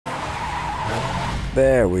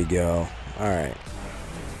There we go. Alright.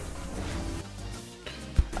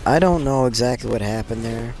 I don't know exactly what happened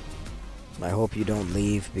there. I hope you don't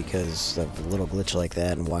leave because of a little glitch like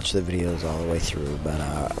that and watch the videos all the way through,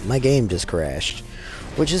 but my game just crashed.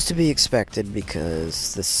 Which is to be expected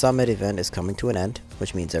because the summit event is coming to an end,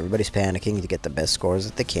 which means everybody's panicking to get the best scores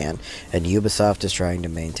that they can, and Ubisoft is trying to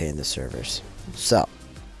maintain the servers. So,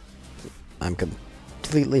 I'm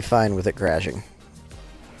completely fine with it crashing.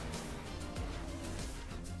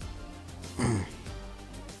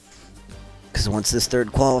 Because once this third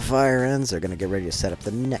qualifier ends, they're going to get ready to set up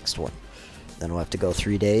the next one. Then we'll have to go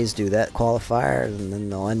 3 days, do that qualifier, and then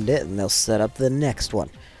they'll end it, and they'll set up the next one.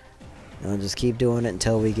 And we'll just keep doing it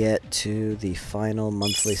until we get to the final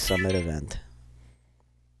monthly summit event.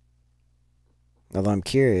 Although I'm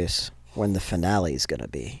curious when the finale is going to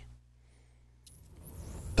be.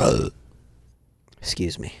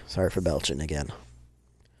 Excuse me. Sorry for belching again.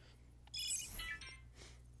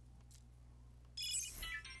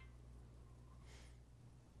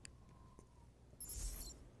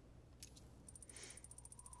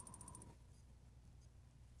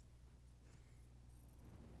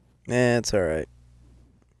 It's alright.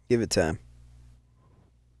 Give it time.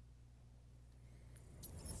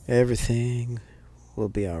 Everything will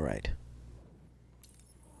be alright.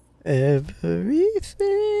 Everything's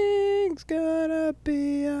gonna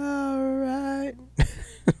be alright.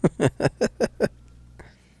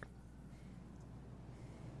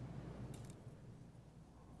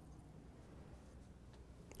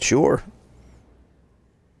 Sure.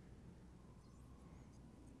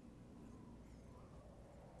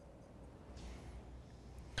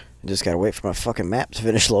 I just gotta wait for my fucking map to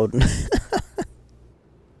finish loading.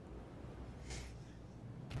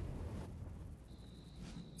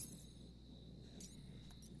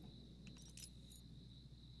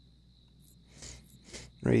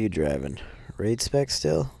 What are you driving? Raid spec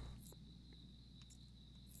still?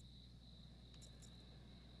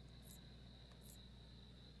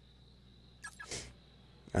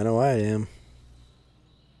 I know I am.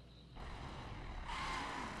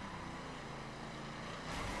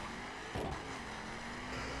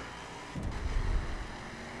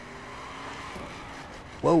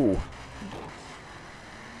 Whoa.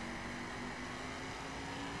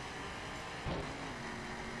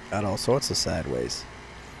 Got all sorts of sideways.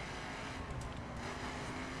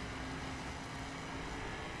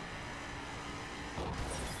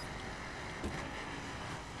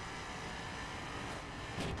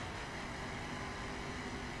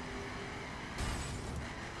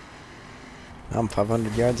 I'm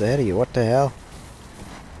 500 yards ahead of you. What the hell?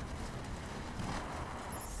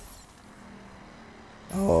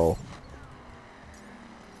 Oh.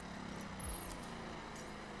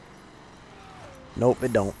 Nope,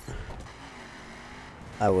 it don't.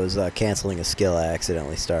 I was canceling a skill I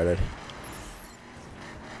accidentally started.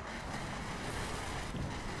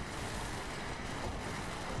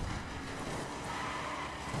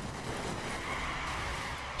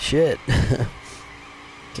 Shit.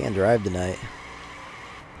 Can't drive tonight.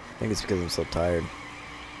 I think it's because I'm so tired.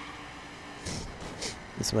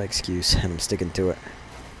 That's my excuse, and I'm sticking to it.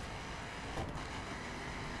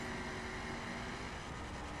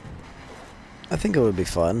 I think it would be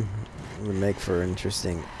fun. It would make for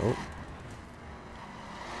interesting... Oh.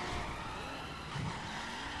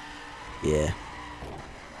 Yeah.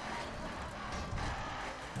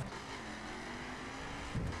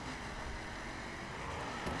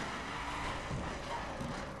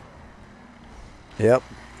 Yep.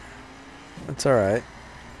 That's alright.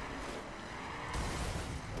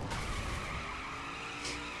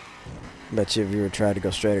 Bet you if you were trying to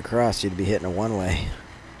go straight across, you'd be hitting a one-way.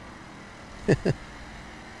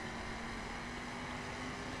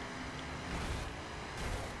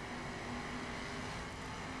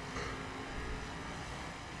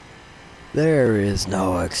 There is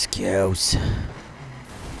no excuse.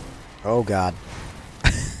 Oh God.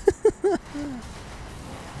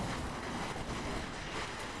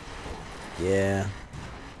 Yeah.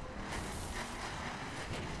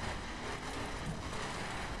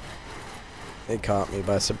 It caught me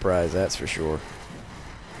by surprise, that's for sure.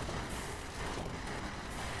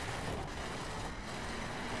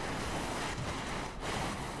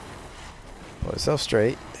 Pull yourself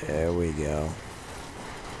straight. There we go.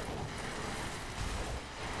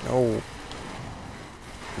 No.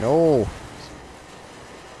 No.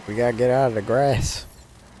 We gotta get out of the grass.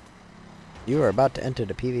 You are about to enter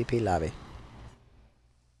the PvP lobby.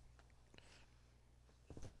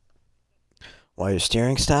 Why your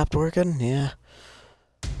steering stopped working? Yeah.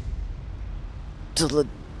 It's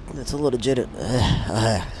a legitimate...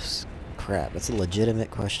 crap, it's a legitimate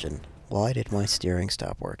question. Why did my steering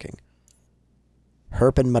stop working?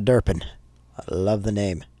 Herpin' Madurpin. I love the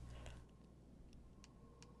name.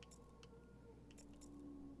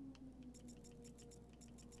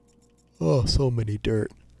 Oh, so many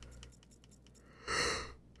dirt.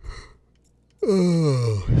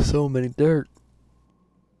 Oh, so many dirt.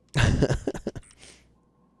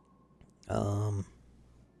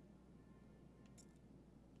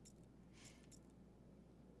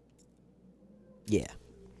 Yeah.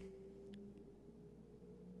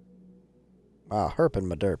 Ah, Herpin'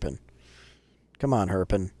 Madurpin. Come on,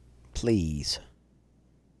 Herpin. Please.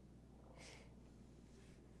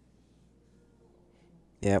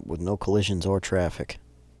 Yeah, with no collisions or traffic.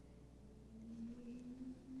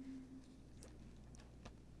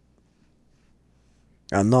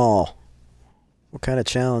 Oh, no. What kind of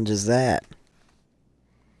challenge is that?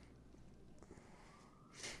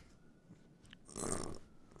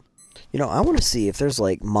 You know, I want to see if there's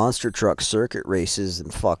like monster truck circuit races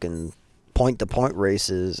and fucking point-to-point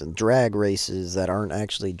races and drag races that aren't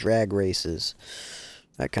actually drag races.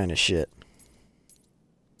 That kind of shit.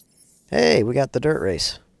 Hey, we got the dirt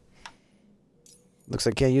race. Looks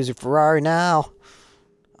like I can't use your Ferrari now.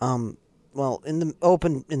 Well, in the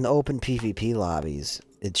open PvP lobbies,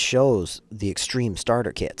 it shows the extreme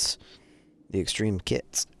starter kits. The extreme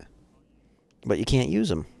kits. But you can't use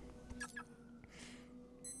them.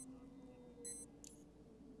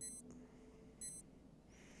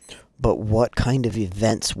 But what kind of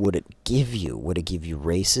events would it give you? Would it give you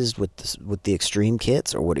races with the extreme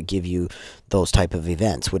kits, or would it give you those type of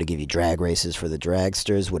events? Would it give you drag races for the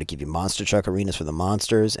dragsters? Would it give you monster truck arenas for the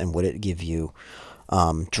monsters? And would it give you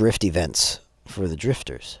drift events for the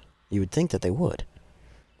drifters? You would think that they would.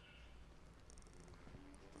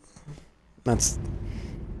 That's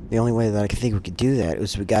the only way that I can think we could do that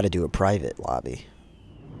is we got to do a private lobby.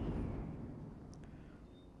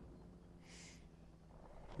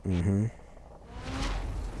 Mm-hmm.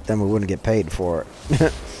 Then we wouldn't get paid for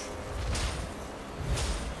it.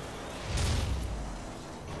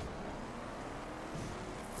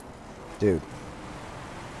 Dude.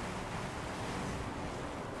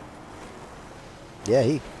 Yeah,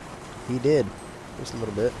 he did. Just a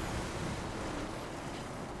little bit.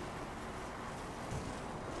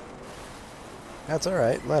 That's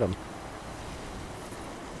alright, let him.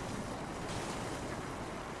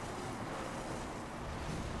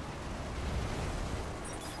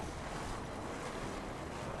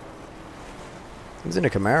 He's in a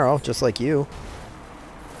Camaro, just like you.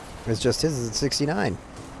 It's just his is at 69.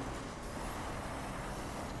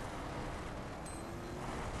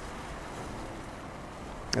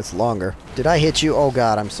 It's longer. Did I hit you? Oh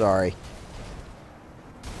god, I'm sorry.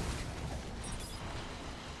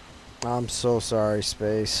 I'm so sorry,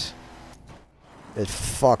 Space. It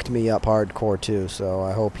fucked me up hardcore too, so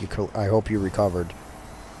I hope you recovered.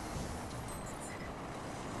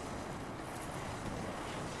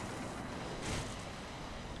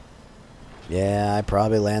 Yeah, I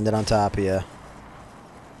probably landed on top of you.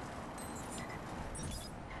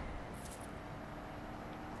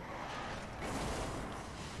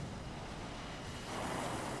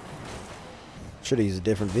 Should have used a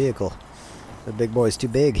different vehicle. The big boy's too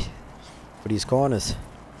big for these corners.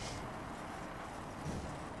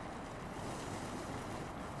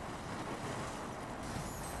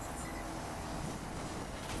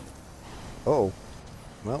 Uh-oh.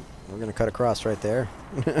 Well, we're gonna cut across right there.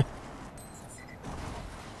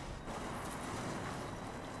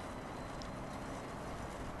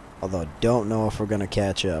 Although I don't know if we're gonna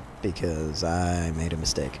catch up because I made a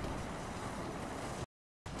mistake.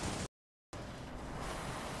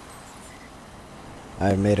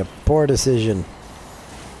 I made a poor decision.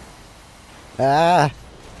 Ah!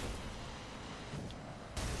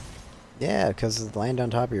 Yeah, because the land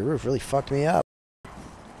on top of your roof really fucked me up.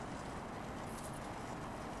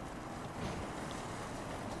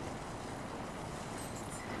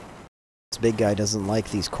 This big guy doesn't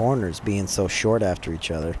like these corners being so short after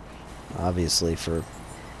each other. Obviously, for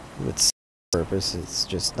its purpose, it's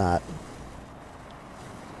just not.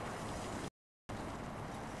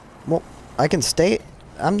 Well, I can stay.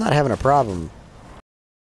 I'm not having a problem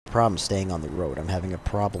staying on the road. I'm having a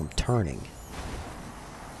problem turning.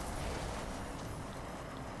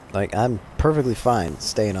 Like, I'm perfectly fine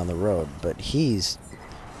staying on the road, but he's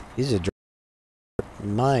a driver.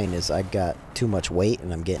 Mine is I got too much weight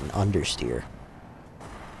and I'm getting understeer.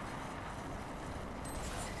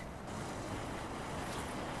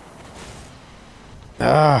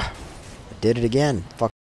 Ah, I did it again. Fuck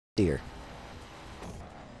deer.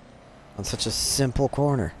 On such a simple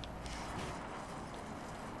corner.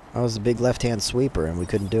 I was a big left-hand sweeper and we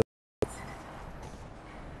couldn't do it.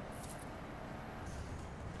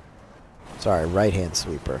 Sorry, right-hand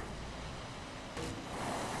sweeper.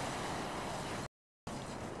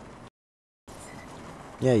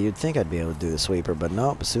 Yeah, you'd think I'd be able to do the sweeper, but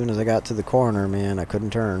nope. As soon as I got to the corner, man, I couldn't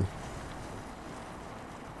turn.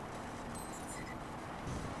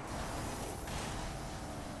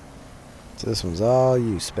 So this one's all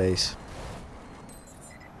you, Space.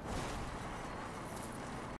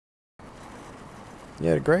 You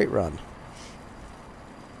had a great run.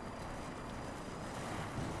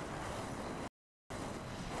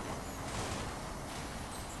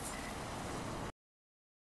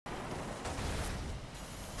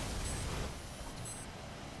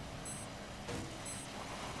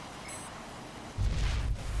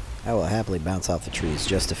 I will happily bounce off the trees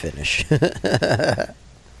just to finish.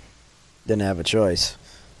 Didn't have a choice.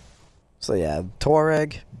 So yeah,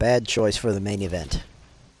 Tuareg, bad choice for the main event.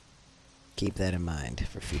 Keep that in mind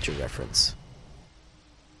for future reference.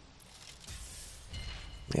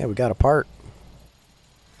 Yeah, we got a part.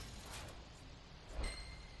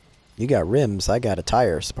 You got rims, I got a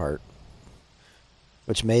tires part.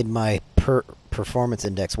 Which made my performance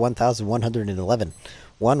index 1,111.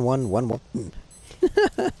 1111.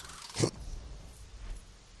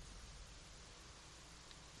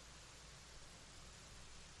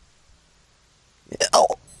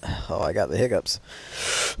 Oh, I got the hiccups.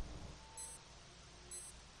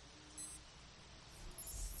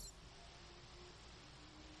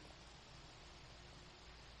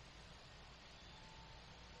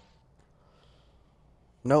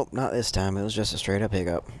 Nope, not this time. It was just a straight up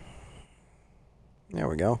hiccup. There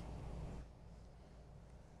we go.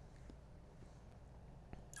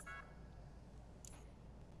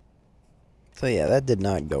 So yeah, that did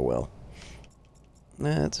not go well.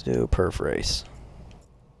 Let's do a perf race.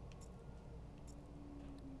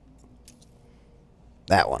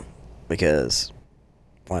 That one. Because,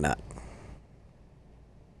 why not?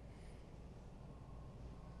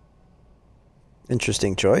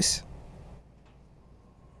 Interesting choice.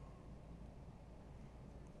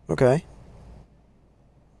 Okay.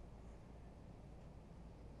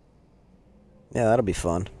 Yeah, that'll be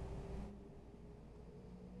fun.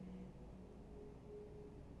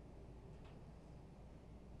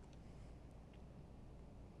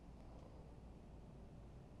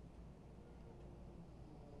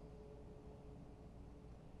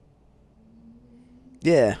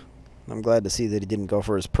 Yeah, I'm glad to see that he didn't go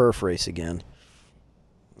for his perf race again.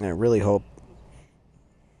 I really hope...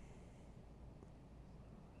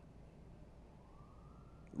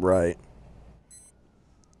 Right.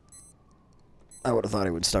 I would have thought he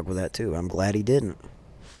would have stuck with that too. I'm glad he didn't.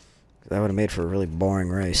 That would have made for a really boring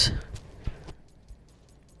race.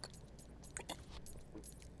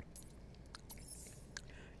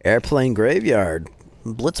 Airplane Graveyard.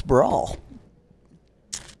 Blitz Brawl.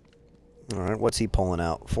 Alright, what's he pulling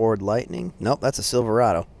out? Ford Lightning? Nope, that's a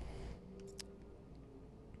Silverado.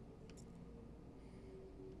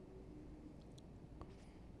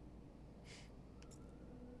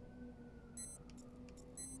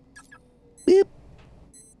 Beep.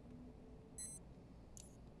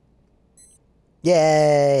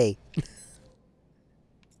 Yay!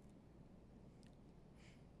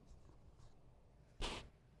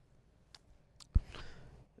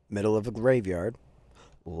 Middle of a graveyard.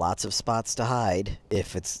 Lots of spots to hide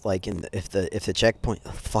if it's like if the checkpoint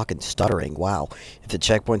fucking stuttering, wow. If the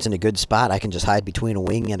checkpoint's in a good spot, I can just hide between a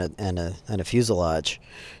wing and a fuselage.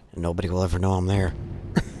 And nobody will ever know I'm there.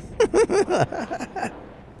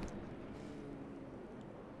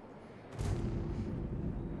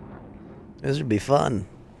 This would be fun.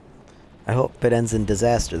 I hope it ends in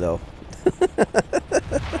disaster though.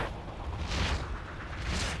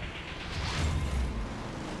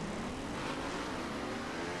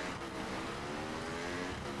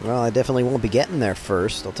 Well, I definitely won't be getting there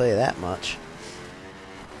first, I'll tell you that much.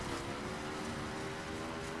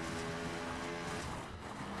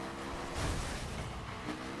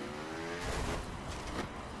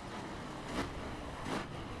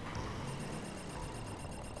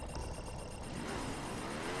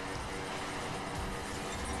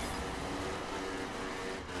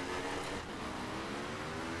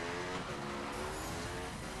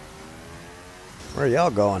 Where are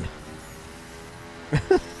y'all going?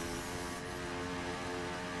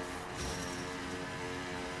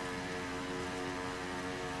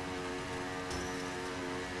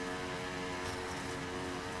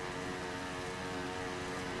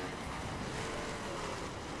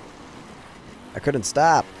 I couldn't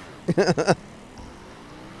stop.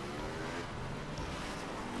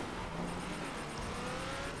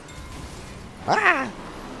 Ah!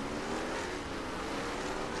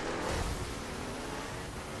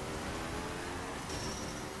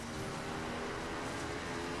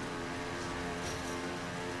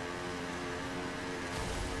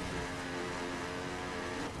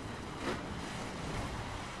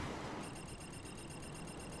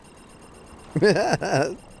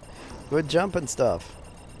 Good jumping stuff.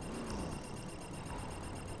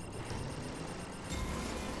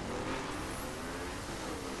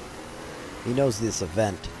 He knows this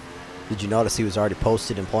event. Did you notice he was already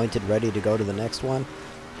posted and pointed, ready to go to the next one?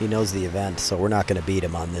 He knows the event, so we're not going to beat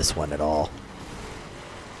him on this one at all.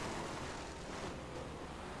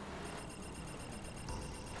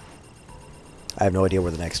 I have no idea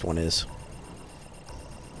where the next one is.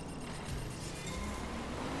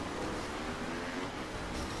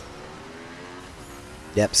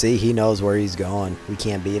 Yep, see, he knows where he's going. We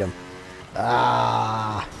can't beat him.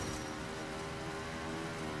 Ah!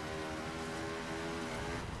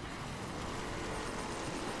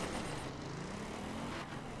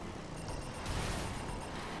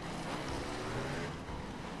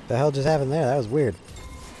 The hell just happened there? That was weird.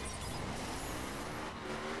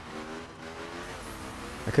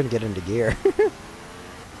 I couldn't get into gear.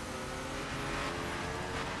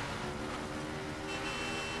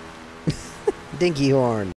 Dinky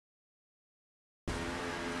horn.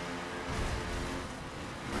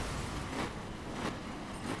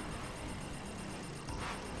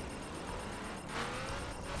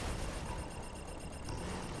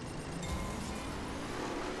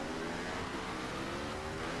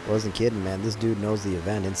 Wasn't kidding, man. This dude knows the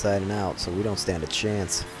event inside and out, so we don't stand a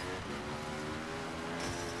chance.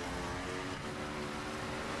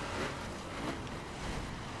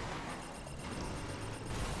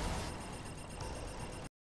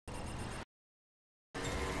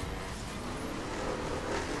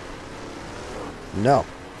 No,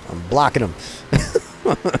 I'm blocking him.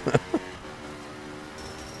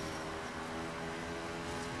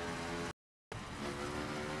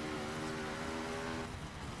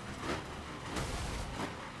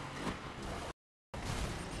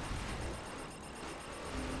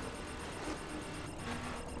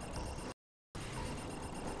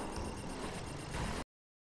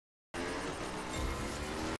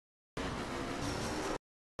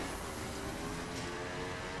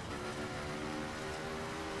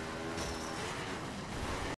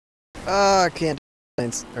 I can't.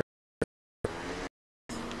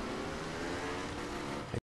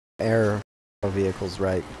 Air vehicles,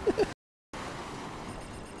 right?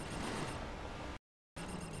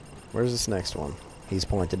 Where's this next one? He's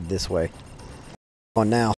pointed this way. On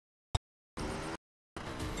now.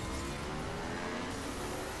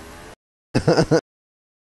 I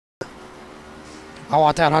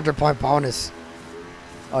want that 100-point bonus.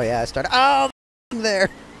 Oh yeah, I started. Oh, there.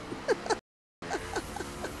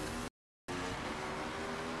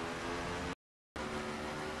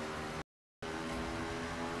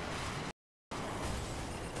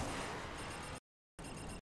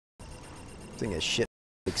 Thing is shit.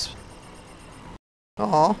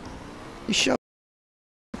 Aw, you showed.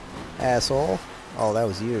 Asshole. Oh, that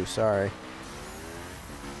was you. Sorry.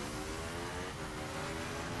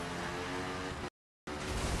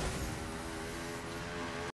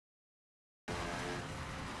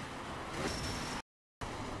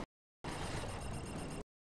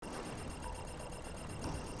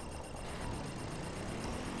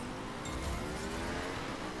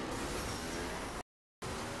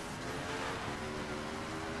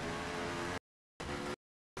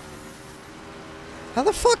 How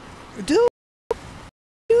the fuck do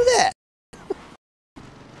that?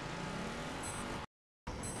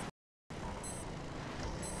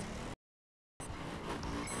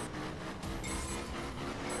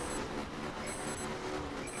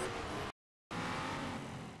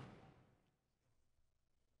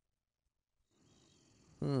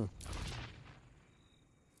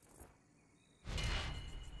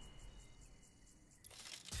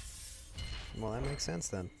 Well, that makes sense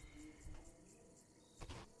then.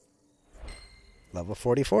 Level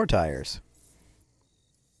 44 tires.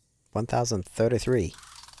 1033.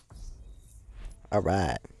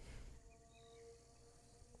 Alright.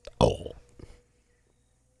 Oh.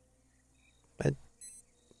 That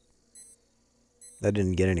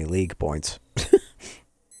didn't get any league points.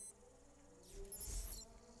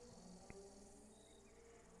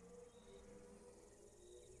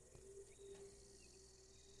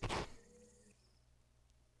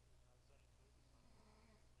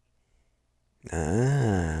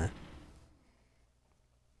 Ah.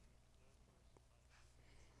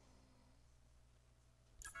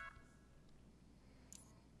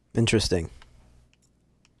 Interesting.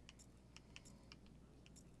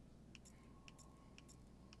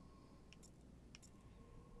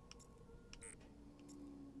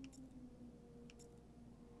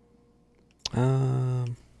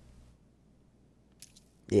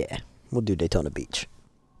 Yeah, we'll do Daytona Beach.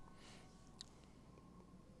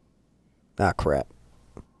 Ah, crap.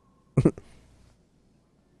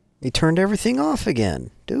 He turned everything off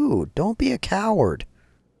again. Dude, don't be a coward.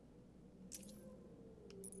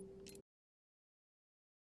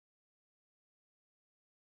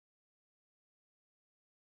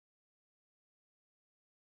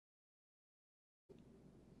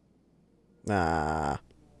 Nah.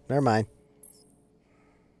 Never mind.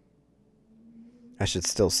 I should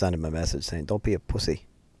still send him a message saying, don't be a pussy.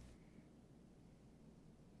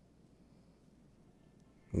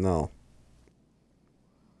 No.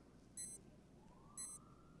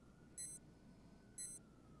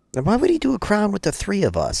 Now why would he do a crown with the three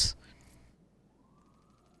of us?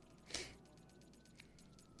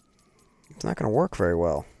 It's not going to work very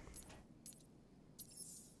well.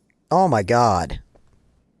 Oh my god.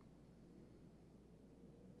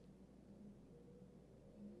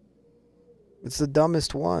 It's the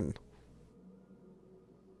dumbest one.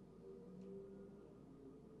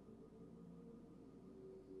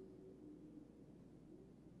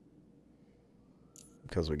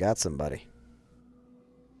 Because we got somebody.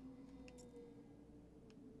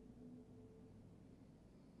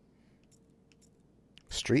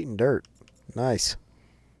 Street and dirt. Nice.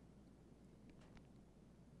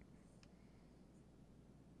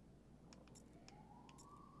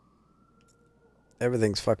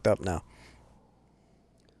 Everything's fucked up now.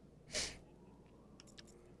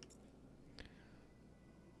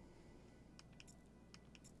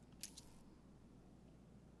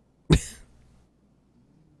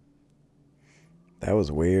 That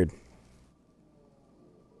was weird.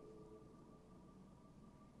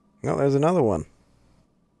 No, there's another one.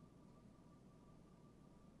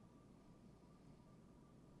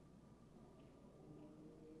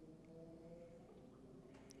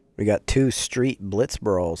 We got 2 street blitz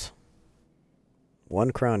brawls.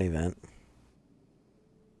 1 crown event.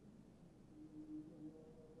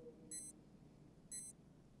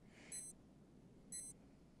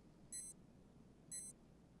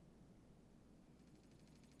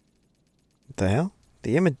 What the hell?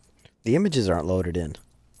 The images aren't loaded in.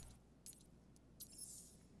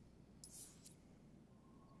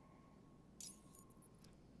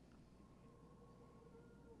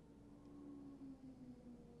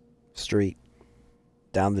 Street.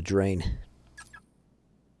 Down the drain.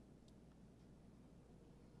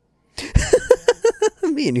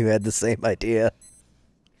 Me and you had the same idea.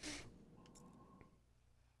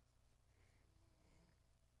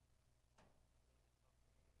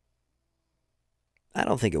 I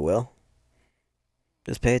don't think it will.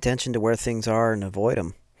 Just pay attention to where things are and avoid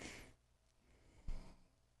them.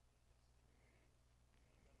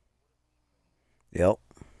 Yep.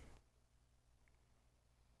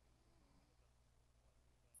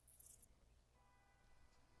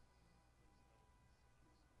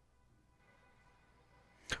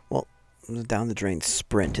 Well, down the drain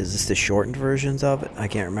sprint. Is this the shortened versions of it? I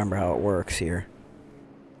can't remember how it works here.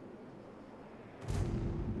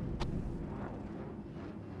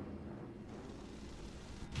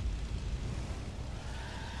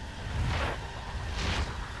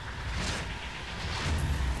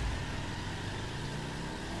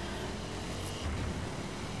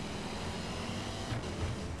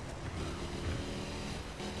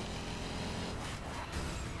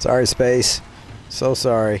 Sorry, Space. So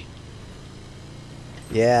sorry.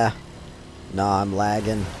 Yeah. Nah, I'm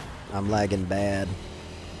lagging. I'm lagging bad.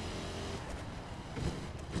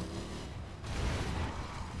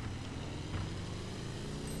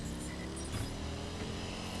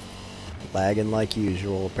 Lagging like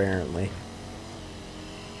usual, apparently.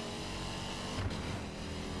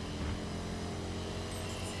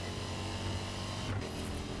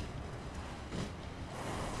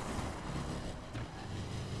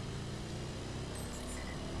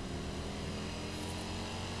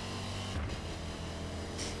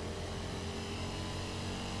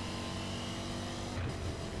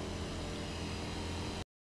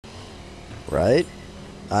 Right?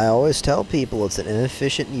 I always tell people it's an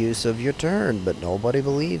inefficient use of your turn, but nobody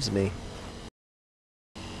believes me.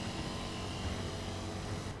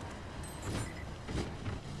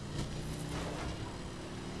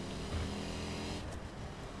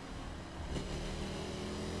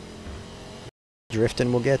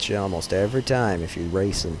 Drifting will get you almost every time if you're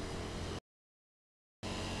racing.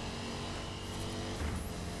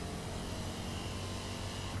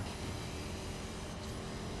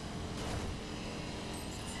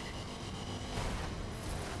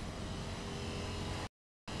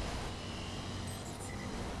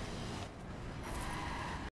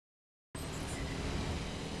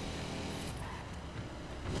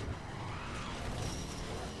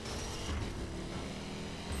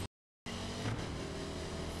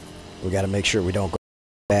 We gotta make sure we don't go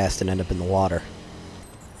fast and end up in the water.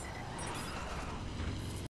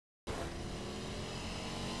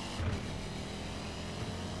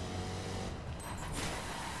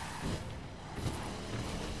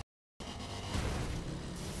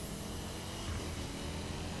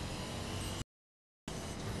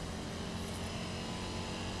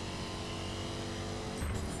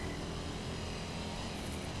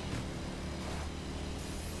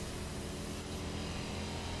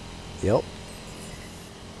 Yep.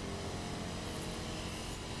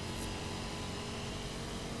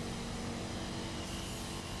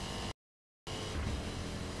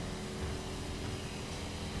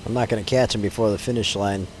 I'm not going to catch him before the finish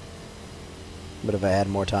line. But if I had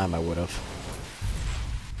more time, I would have.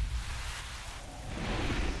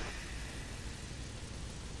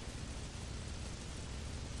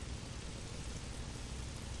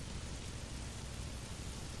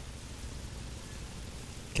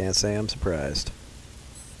 Can't say I'm surprised.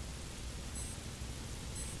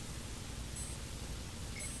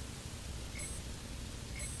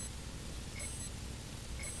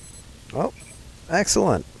 Oh,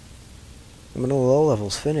 excellent. I'm in the low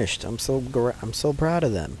levels finished. I'm so proud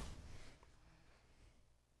of them.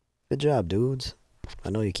 Good job, dudes. I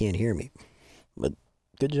know you can't hear me, but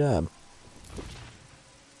good job.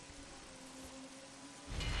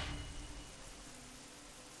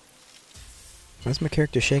 Why's my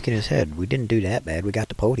character shaking his head? We didn't do that bad. We got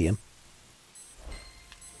the podium.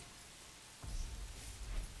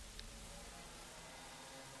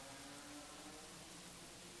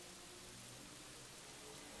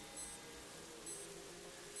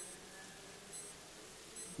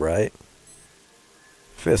 Right?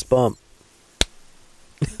 Fist bump.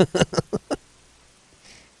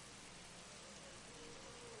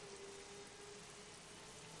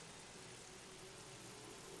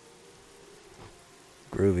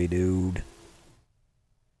 Groovy, dude.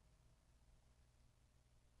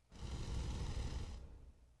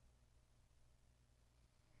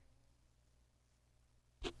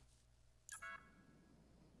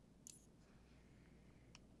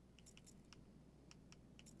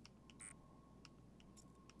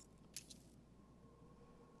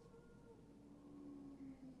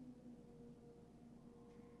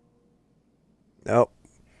 Oh,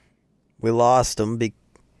 we lost him.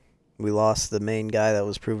 We lost the main guy that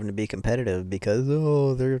was proven to be competitive because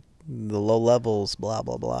they're the low levels. Blah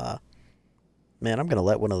blah blah. Man, I'm gonna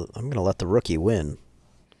let the rookie win.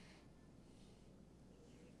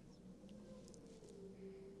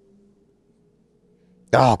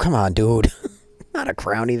 Oh, come on, dude. Not a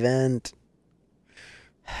crown event.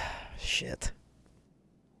 Shit.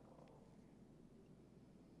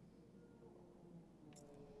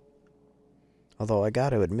 Although I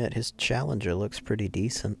gotta admit, his Challenger looks pretty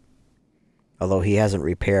decent. Although he hasn't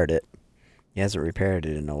repaired it. He hasn't repaired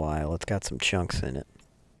it in a while. It's got some chunks in it.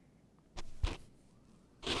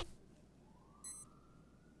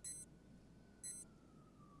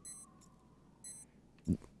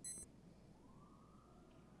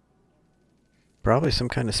 Probably some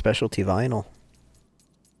kind of specialty vinyl.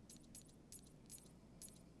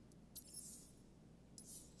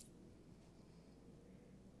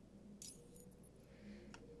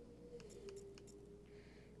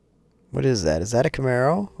 What is that? Is that a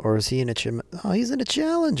Camaro? Or is he in a Oh, he's in a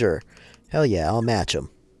Challenger. Hell yeah, I'll match him.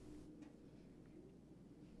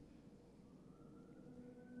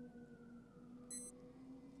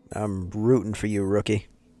 I'm rooting for you, rookie.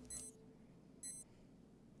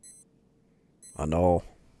 Oh, no.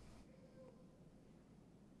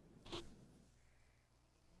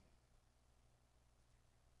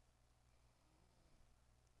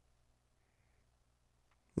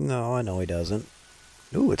 No, I know he doesn't.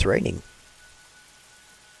 Ooh, it's raining.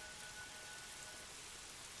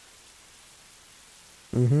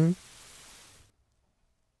 Mm-hmm.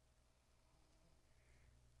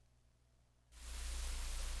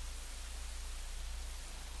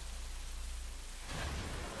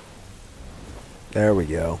 There we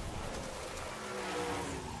go.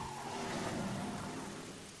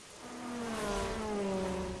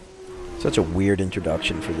 Such a weird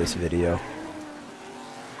introduction for this video.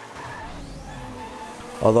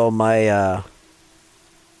 Although my,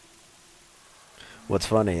 what's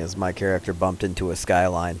funny is my character bumped into a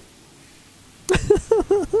skyline.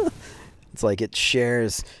 It's like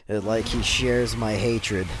like he shares my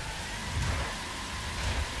hatred.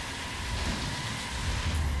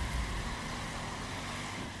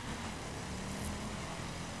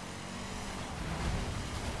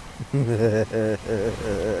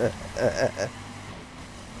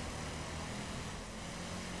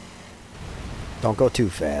 Don't go too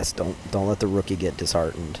fast. Don't let the rookie get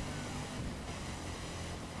disheartened.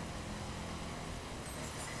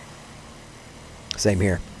 Same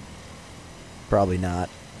here. Probably not.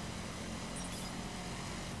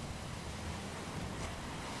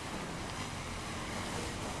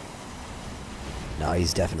 No,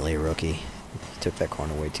 he's definitely a rookie. He took that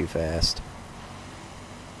corner way too fast.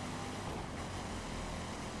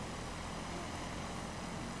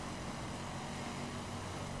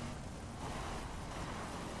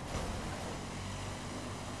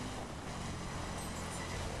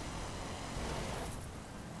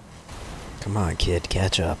 Come on, kid,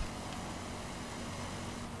 catch up.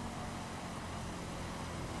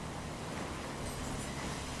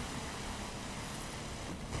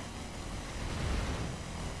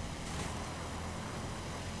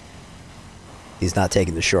 He's not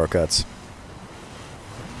taking the shortcuts.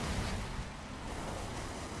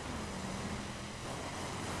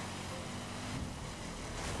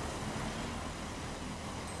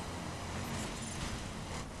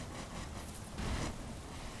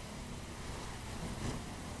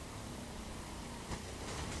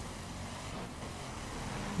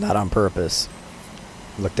 Not on purpose.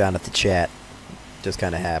 Look down at the chat. Just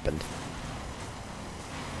kind of happened.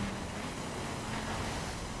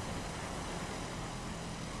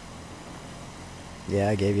 Yeah,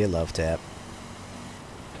 I gave you a love tap.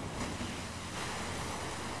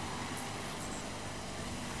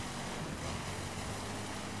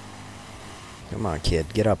 Come on,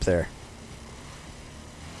 kid. Get up there.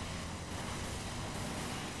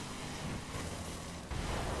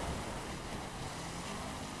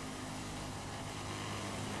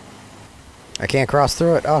 I can't cross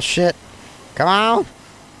through it. Oh, shit. Come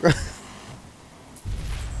on!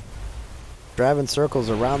 Driving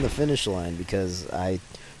circles around the finish line because I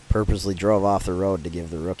purposely drove off the road to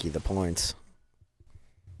give the rookie the points.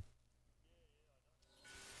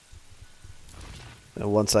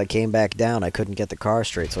 And once I came back down, I couldn't get the car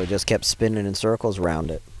straight, so I just kept spinning in circles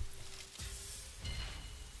around it.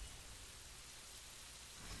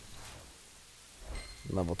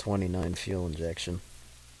 Level 29 fuel injection.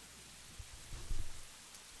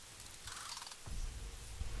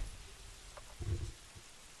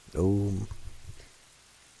 Oh.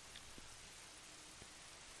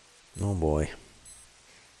 Oh boy.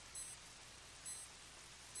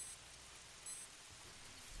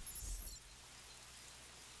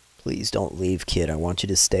 Please don't leave, kid. I want you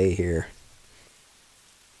to stay here.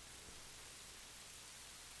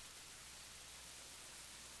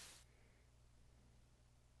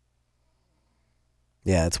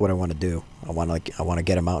 Yeah, that's what I want to do. I want to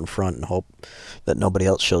get him out in front and hope that nobody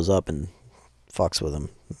else shows up and fucks with him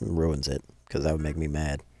and ruins it, because that would make me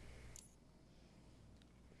mad.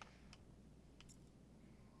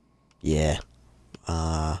 Yeah.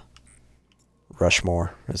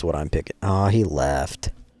 Rushmore is what I'm picking. Oh, he left.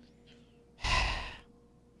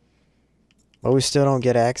 Well, we still don't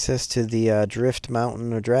get access to the drift,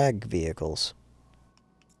 mountain, or drag vehicles.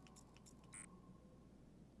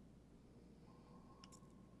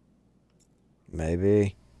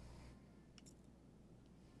 Maybe.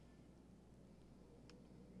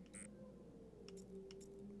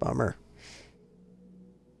 Bummer.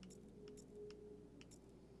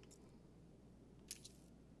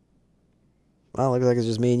 Well, looks like it's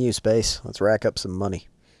just me and you, Space. Let's rack up some money.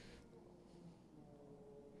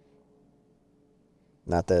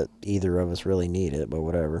 Not that either of us really need it, but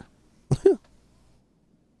whatever.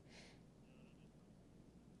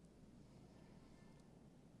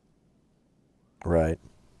 Right.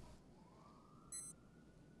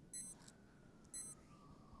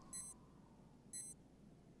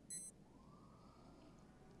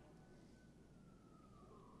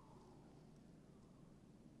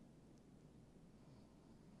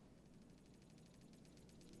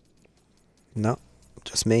 No,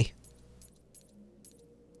 just me.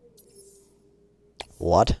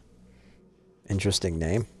 What? Interesting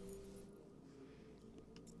name.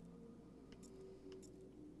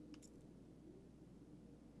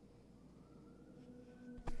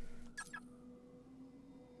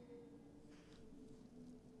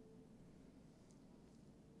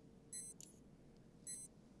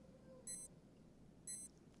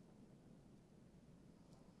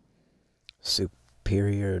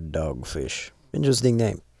 Superior Dogfish. Interesting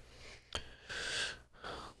name.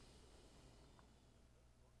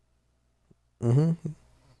 Mm-hmm.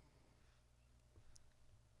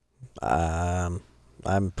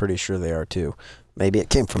 I'm pretty sure they are too. Maybe it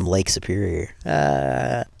came from Lake Superior.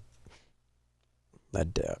 I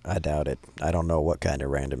doubt it. I don't know what kind of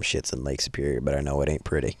random shit's in Lake Superior, but I know it ain't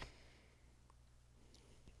pretty.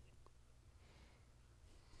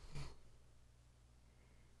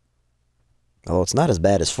 Oh, it's not as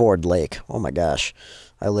bad as Ford Lake. Oh my gosh.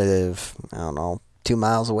 I live, I don't know, 2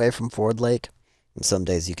 miles away from Ford Lake. And some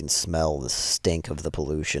days you can smell the stink of the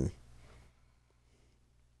pollution.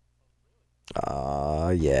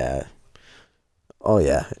 Yeah. Oh,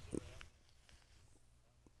 yeah.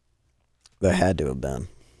 There had to have been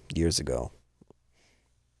years ago.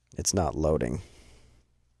 It's not loading.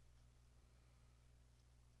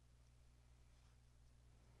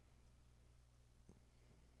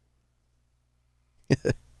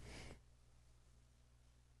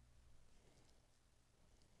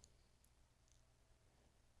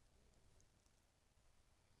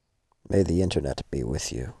 May the internet be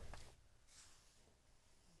with you.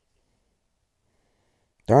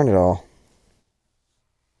 Darn it all.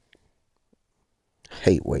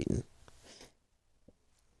 Hate waiting.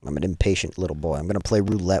 I'm an impatient little boy. I'm gonna play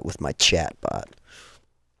roulette with my chat bot.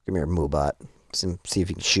 Come here, Moobot. See if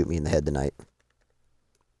you can shoot me in the head tonight.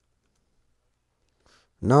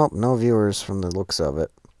 Nope, no viewers from the looks of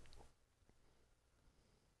it.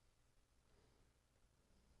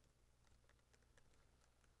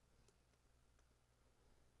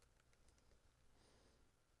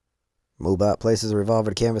 Moobot places a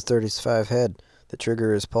revolver to canvas 35 head. The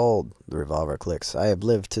trigger is pulled. The revolver clicks. I have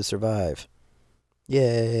lived to survive.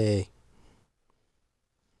 Yay!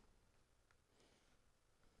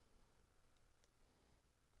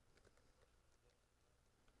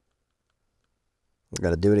 I'm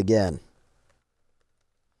gonna do it again.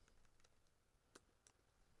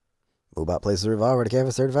 Moobot places the revolver to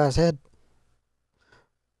canvas 35's head.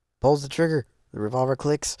 Pulls the trigger. The revolver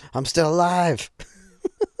clicks. I'm still alive!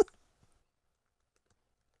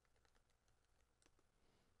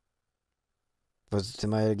 Puts it to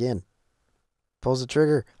my head again. Pulls the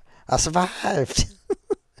trigger. I survived!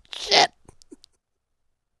 Shit!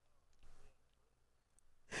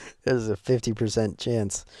 There's a 50%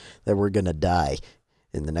 chance that we're gonna die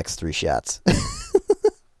in the next 3 shots.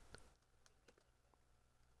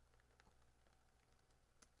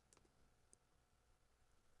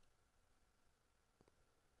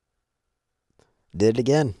 Did it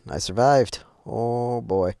again. I survived. Oh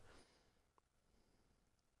boy.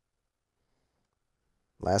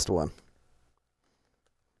 Last one.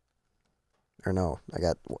 Or no,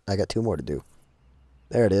 I got 2 more to do.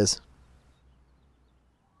 There it is.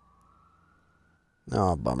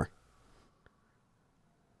 Oh, bummer.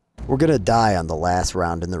 We're gonna die on the last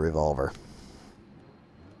round in the revolver.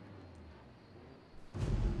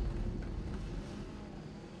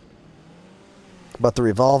 But the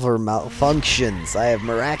revolver malfunctions. I have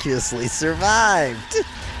miraculously survived.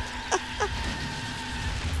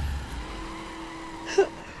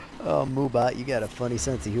 Oh, Moobot, you got a funny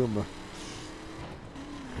sense of humor.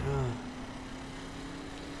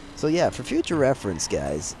 So yeah, for future reference,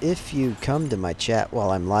 guys, if you come to my chat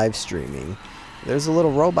while I'm live streaming, there's a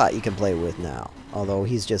little robot you can play with now. Although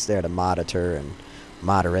he's just there to monitor and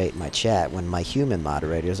moderate my chat when my human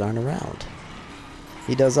moderators aren't around.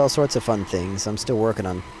 He does all sorts of fun things. I'm still working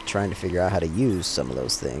on trying to figure out how to use some of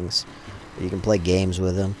those things. You can play games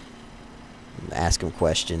with him, ask him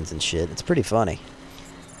questions and shit. It's pretty funny.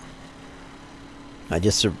 I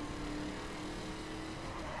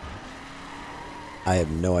have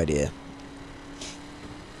no idea.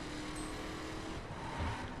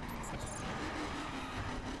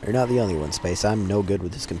 You're not the only one, Space. I'm no good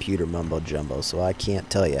with this computer mumbo-jumbo, so I can't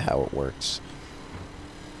tell you how it works.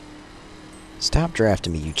 Stop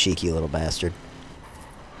drafting me, you cheeky little bastard.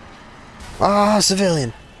 Ah,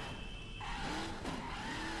 civilian!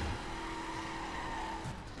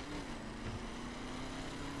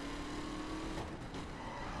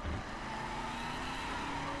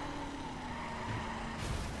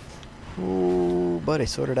 Ooh, buddy,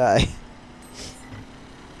 so did I.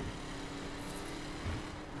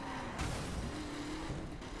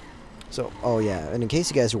 So, oh yeah, and in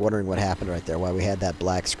case you guys are wondering what happened right there, why we had that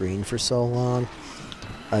black screen for so long,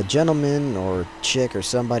 a gentleman or chick or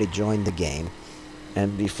somebody joined the game,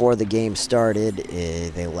 and before the game started,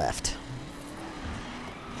 they left.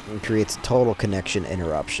 It creates a total connection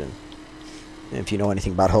interruption. And if you know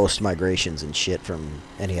anything about host migrations and shit from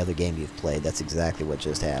any other game you've played, that's exactly what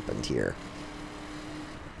just happened here.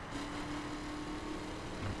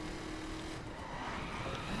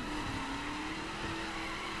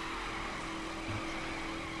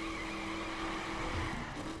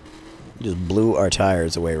 Just blew our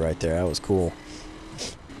tires away right there. That was cool.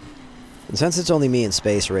 And since it's only me in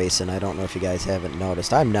space racing, I don't know if you guys haven't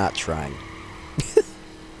noticed, I'm not trying.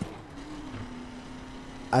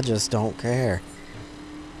 I just don't care.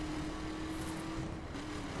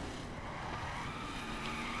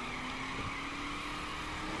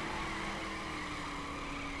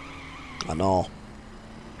 I know.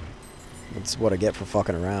 That's what I get for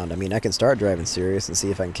fucking around. I mean, I can start driving serious and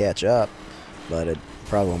see if I can catch up, but it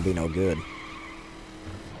probably won't be no good.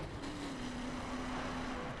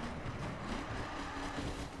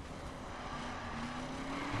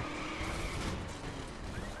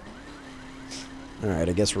 Alright,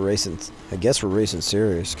 I guess we're racing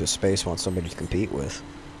serious because Space wants somebody to compete with.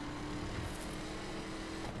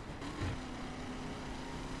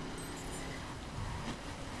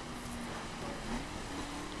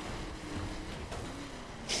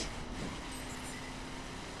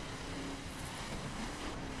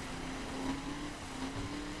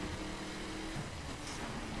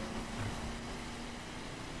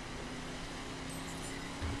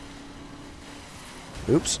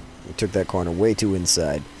 Oops. We took that corner way too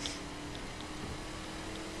inside.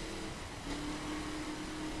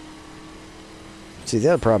 See, the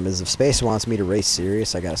other problem is if Space wants me to race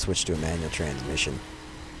serious, I gotta switch to a manual transmission.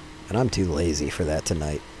 And I'm too lazy for that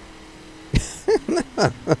tonight.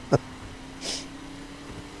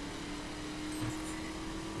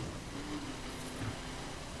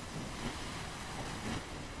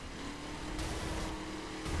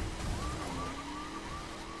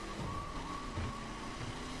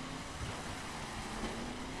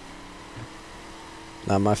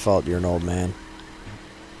 Not my fault you're an old man.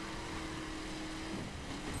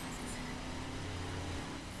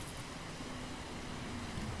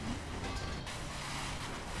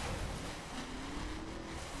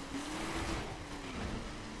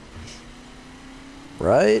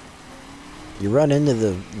 Right? You run into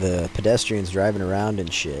the pedestrians driving around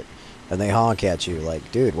and shit, and they honk at you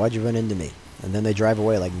like, dude, why'd you run into me? And then they drive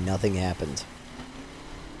away like nothing happened.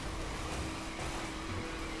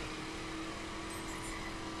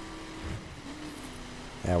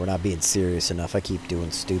 Yeah, we're not being serious enough. I keep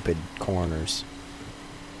doing stupid corners.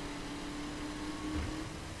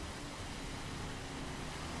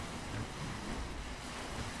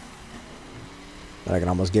 But I can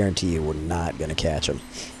almost guarantee you we're not going to catch them.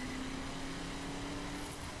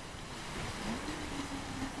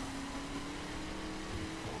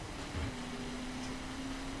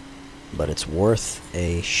 But it's worth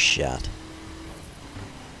a shot.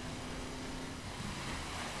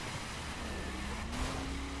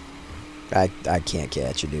 I can't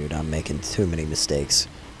catch you, dude. I'm making too many mistakes.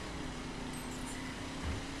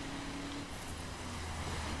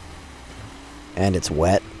 And it's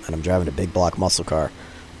wet, and I'm driving a big block muscle car.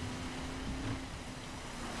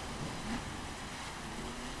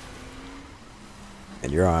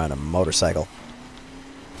 And you're on a motorcycle.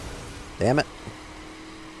 Damn it.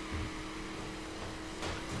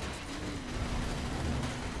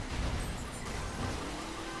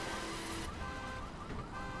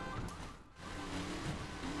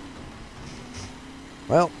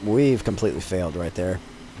 Well, we've completely failed right there.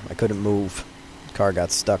 I couldn't move. The car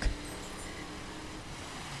got stuck.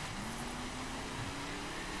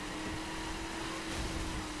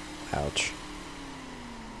 Ouch.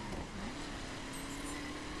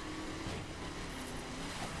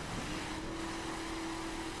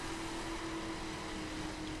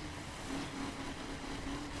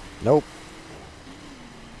 Nope.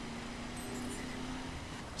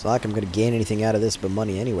 It's not like I'm going to gain anything out of this but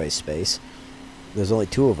money anyway, Space. There's only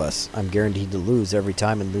two of us. I'm guaranteed to lose every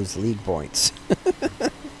time and lose league points.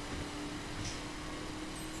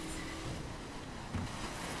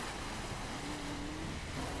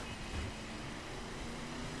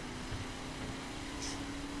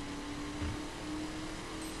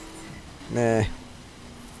 Meh.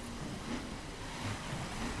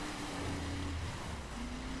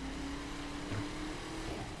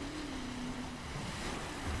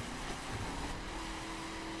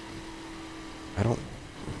 I don't...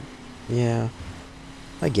 Yeah,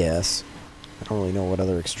 I guess. I don't really know what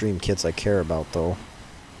other extreme kits I care about, though.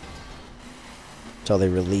 Until they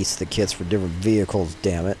release the kits for different vehicles,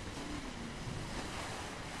 damn it.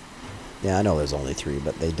 Yeah, I know there's only 3,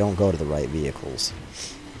 but they don't go to the right vehicles.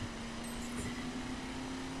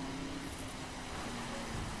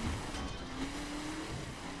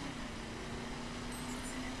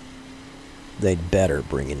 They'd better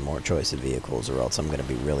bring in more choice of vehicles, or else I'm going to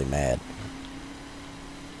be really mad.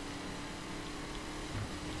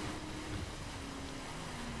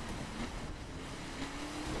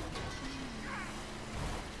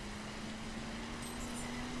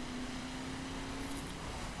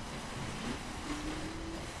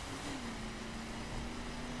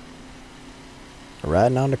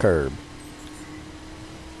 Riding on the curb.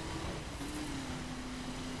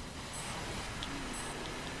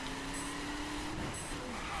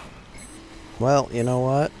 Well, you know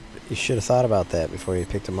what? You should have thought about that before you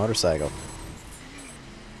picked a motorcycle.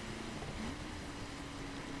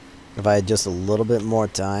 If I had just a little bit more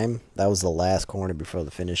time, that was the last corner before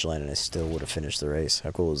the finish line, and I still would have finished the race.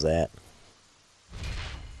 How cool is that?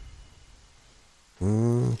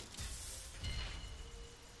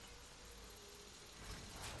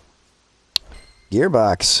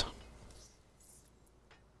 Gearbox.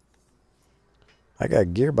 I got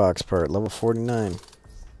gearbox part, level 49.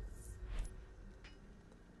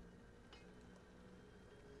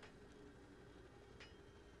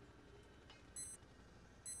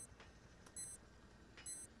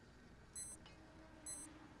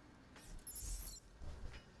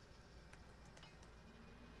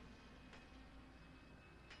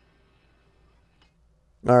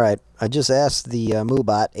 Alright, I just asked the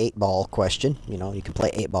Moobot 8-ball question. You know, you can play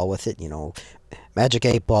 8-ball with it. You know, Magic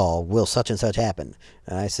 8-ball, will such and such happen?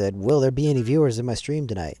 And I said, will there be any viewers in my stream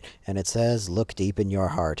tonight? And it says, look deep in your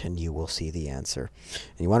heart and you will see the answer.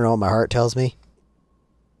 And you want to know what my heart tells me?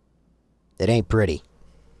 It ain't pretty.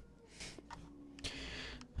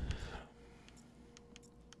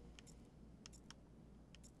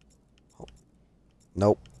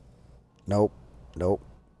 Nope. Nope. Nope.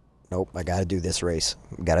 Nope. I gotta do this race.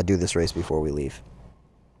 Gotta do this race before we leave.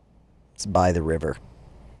 It's by the river.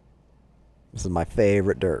 This is my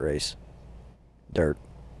favorite dirt race. Dirt.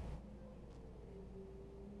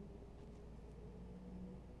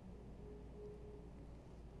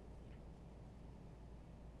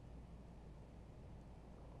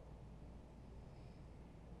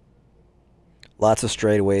 Lots of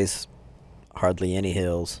straightaways. Hardly any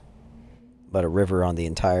hills. But a river on the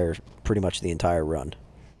entire, pretty much the entire run.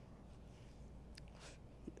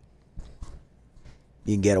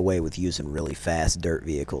 You can get away with using really fast dirt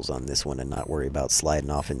vehicles on this one and not worry about sliding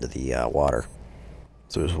off into the water.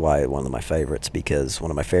 So this is why one of my favorites, because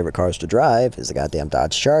one of my favorite cars to drive is the goddamn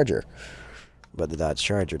Dodge Charger. But the Dodge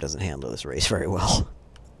Charger doesn't handle this race very well.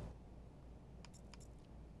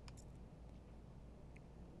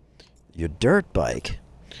 Your dirt bike?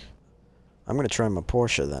 I'm going to try my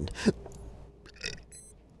Porsche then.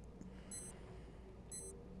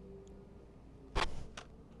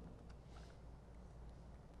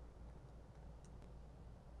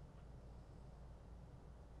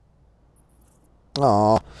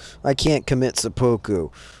 Aw, I can't commit seppuku.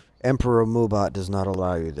 Emperor Moobot does not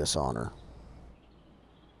allow you this honor.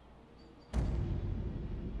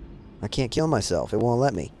 I can't kill myself. It won't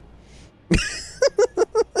let me.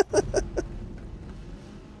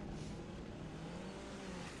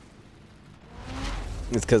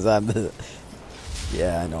 It's because I'm the...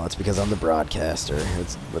 Yeah, I know. It's because I'm the broadcaster.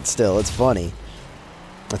 But still, it's funny.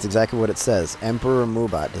 That's exactly what it says. Emperor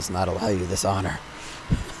Moobot does not allow you this honor.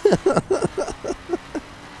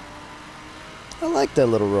 I like that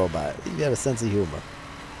little robot. You got a sense of humor.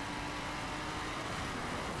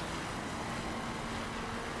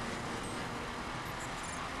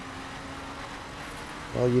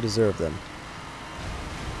 Well, you deserve them.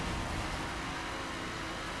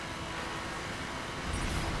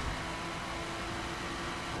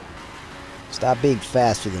 Stop being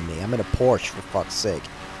faster than me. I'm in a Porsche, for fuck's sake.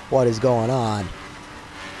 What is going on?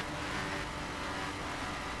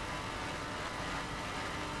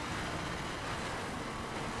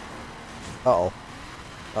 Uh-oh.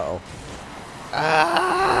 Uh-oh.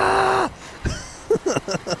 Ah!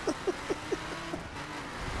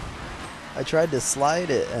 I tried to slide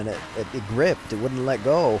it, and it gripped. It wouldn't let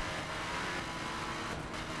go.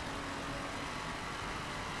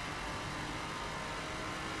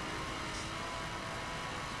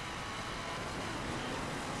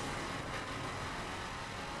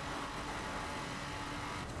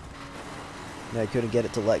 And I couldn't get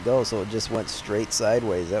it to let go, so it just went straight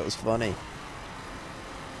sideways. That was funny.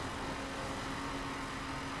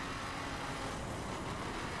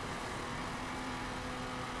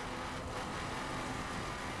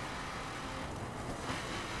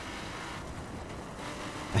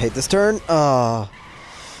 I hate this turn. Oh.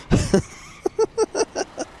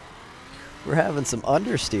 We're having some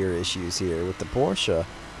understeer issues here with the Porsche.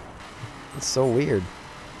 It's so weird.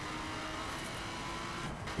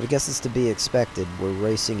 I guess it's to be expected. We're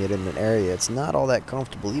racing it in an area it's not all that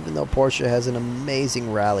comfortable, even though Porsche has an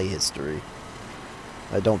amazing rally history.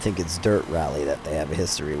 I don't think it's dirt rally that they have a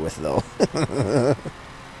history with, though.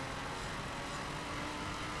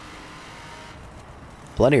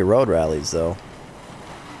 Plenty of road rallies, though.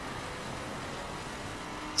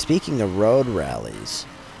 Speaking of road rallies,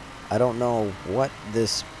 I don't know what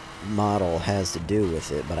this model has to do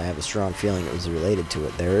with it, but I have a strong feeling it was related to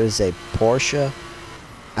it. There is a Porsche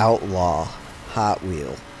Outlaw Hot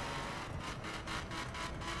Wheel,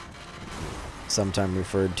 sometimes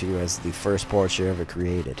referred to as the first Porsche ever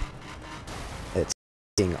created. It's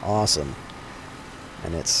f***ing awesome,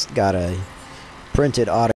 and it's got a printed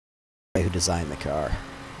auto who designed the car.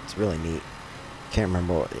 It's really neat. Can't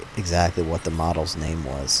remember exactly what the model's name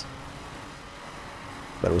was,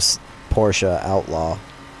 but it was Porsche Outlaw.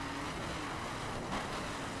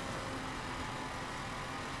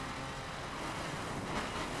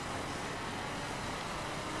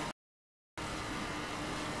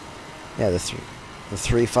 Yeah, the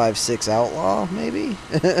 356 Outlaw, maybe?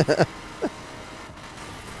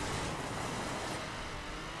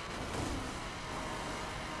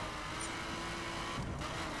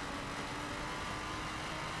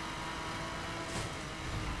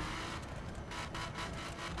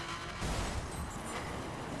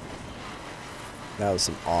 That was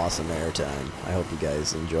some awesome airtime. I hope you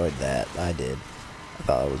guys enjoyed that. I did. I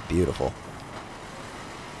thought it was beautiful.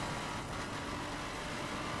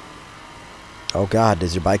 Oh god,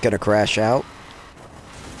 is your bike gonna crash out?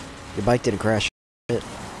 Your bike didn't crash out.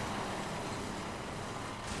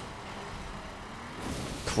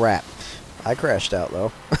 Crap. I crashed out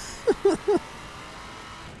though.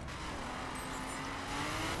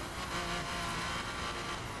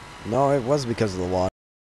 No, it was because of the water.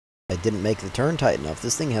 I didn't make the turn tight enough.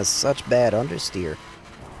 This thing has such bad understeer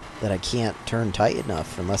that I can't turn tight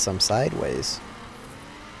enough unless I'm sideways.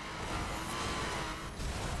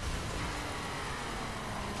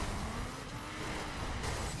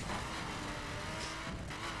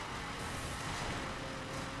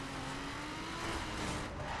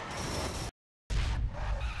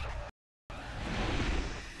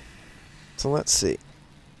 So let's see.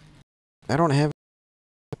 I don't have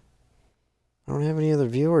any other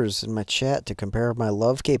viewers in my chat to compare my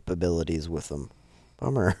love capabilities with them.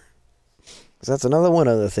 Bummer. Because that's another one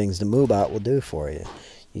of the things the Moobot will do for you.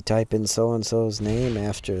 You type in so-and-so's name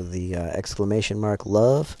after the exclamation mark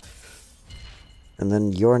love, and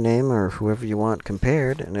then your name or whoever you want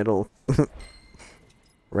compared, and it'll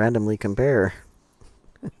randomly compare.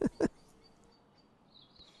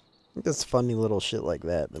 Just funny little shit like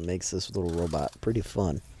that that makes this little robot pretty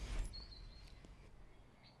fun.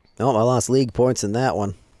 Oh, I lost league points in that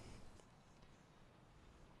one.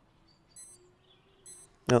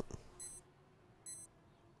 Nope.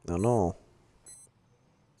 Oh no.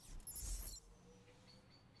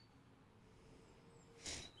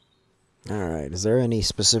 Alright, is there any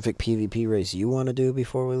specific PvP race you want to do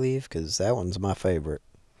before we leave? Because that one's my favorite.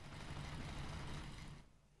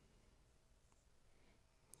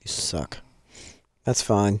 You suck. That's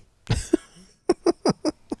fine.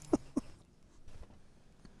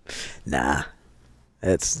 Nah.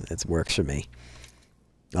 It works for me.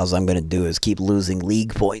 All I'm gonna do is keep losing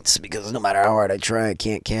league points because no matter how hard I try, I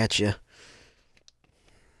can't catch you.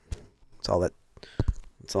 It's all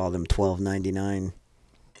them $12.99.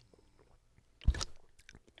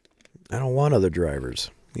 I don't want other drivers.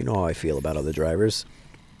 You know how I feel about other drivers.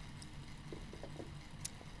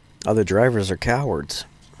 Other drivers are cowards.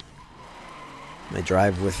 They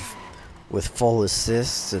drive with full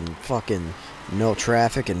assists and fucking no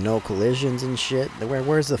traffic and no collisions and shit.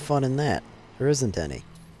 Where's the fun in that? There isn't any.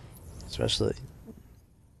 Especially...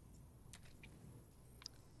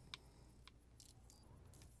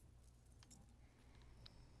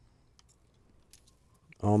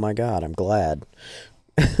 Oh my god, I'm glad.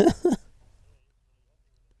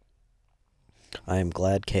 I am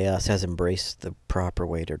glad Chaos has embraced the proper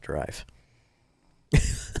way to drive.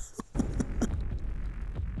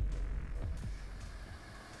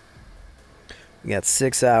 We got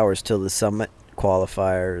 6 hours till the summit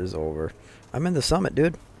qualifier is over. I'm in the summit,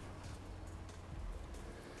 dude.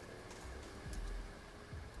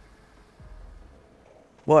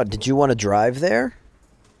 What, did you want to drive there?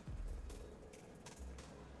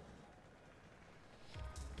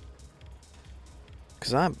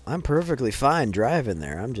 Cause I'm perfectly fine driving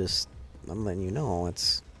there. I'm letting you know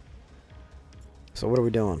it's. So what are we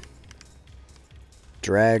doing?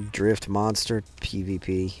 Drag, drift, monster,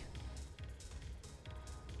 PvP.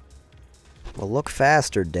 Well, look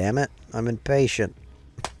faster, damn it! I'm impatient.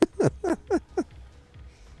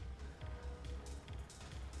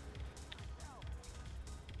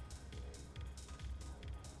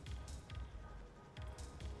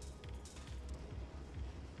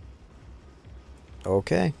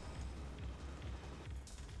 Okay.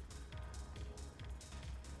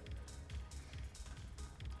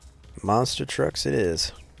 Monster trucks it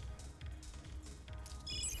is.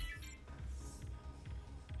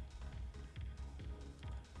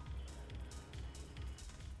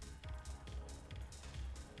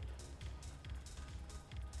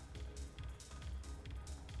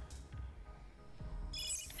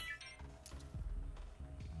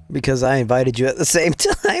 Because I invited you at the same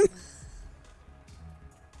time.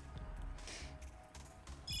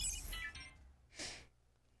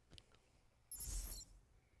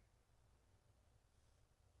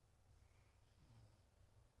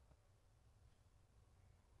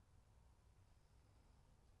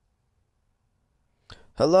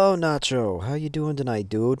 Hello, Nacho. How you doing tonight,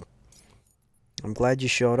 dude? I'm glad you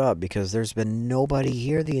showed up because there's been nobody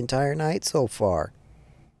here the entire night so far.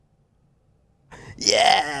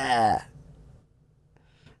 Yeah!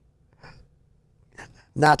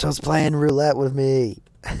 Nacho's playing roulette with me.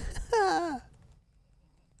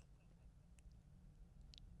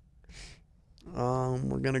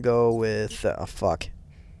 We're gonna go with fuck.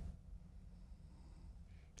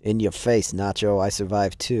 In your face, Nacho. I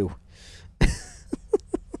survived too.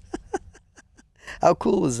 How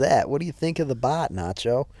cool was that? What do you think of the bot,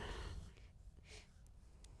 Nacho?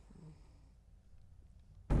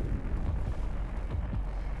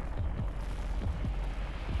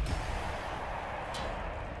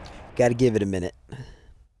 Gotta give it a minute.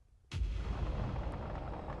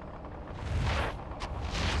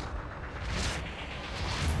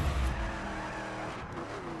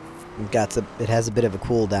 It has a bit of a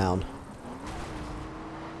cooldown.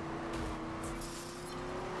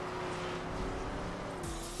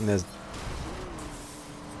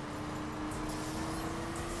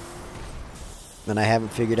 And I haven't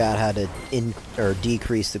figured out how to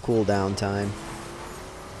decrease the cooldown time.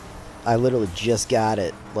 I literally just got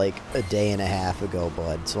it like a day and a half ago,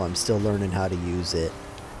 bud, so I'm still learning how to use it.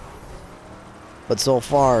 But so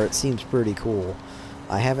far, it seems pretty cool.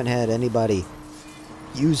 I haven't had anybody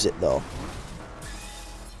use it, though.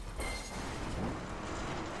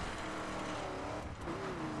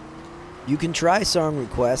 You can try song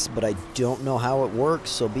requests, but I don't know how it works,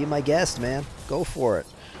 so be my guest, man. Go for it.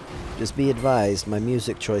 Just be advised, my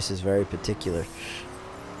music choice is very particular.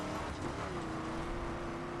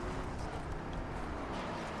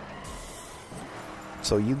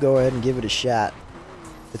 So you go ahead and give it a shot.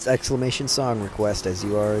 It's exclamation song request, as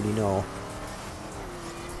you already know.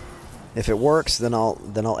 If it works, then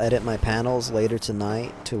I'll edit my panels later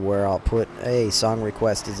tonight to where I'll put, hey, song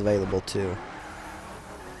request is available too.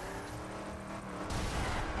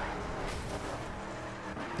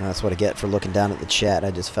 And that's what I get for looking down at the chat.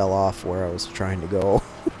 I just fell off where I was trying to go.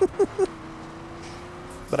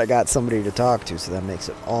 But I got somebody to talk to, so that makes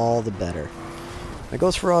it all the better. That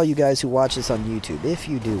goes for all you guys who watch this on YouTube. If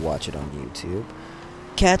you do watch it on YouTube,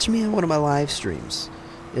 catch me on one of my live streams.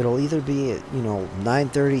 It'll either be at,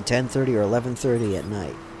 9:30, 10:30, or 11:30 at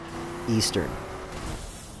night, Eastern.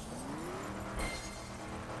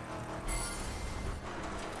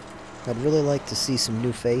 I'd really like to see some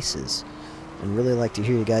new faces, and really like to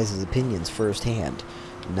hear you guys' opinions firsthand,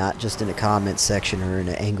 not just in a comment section or in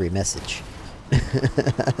an angry message.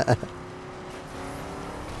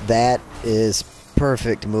 That is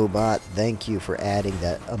perfect, Moobot. Thank you for adding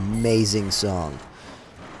that amazing song.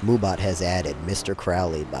 Moobot has added Mr.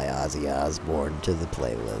 Crowley by Ozzy Osbourne to the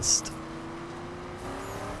playlist.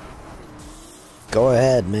 Go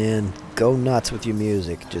ahead, man. Go nuts with your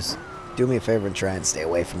music. Just do me a favor and try and stay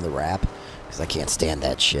away from the rap, because I can't stand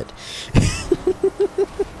that shit.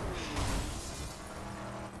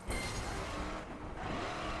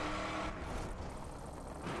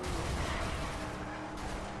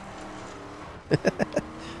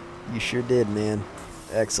 You sure did, man.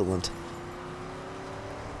 Excellent.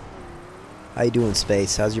 How you doing,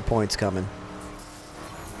 Space? How's your points coming?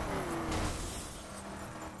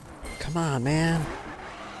 Come on, man.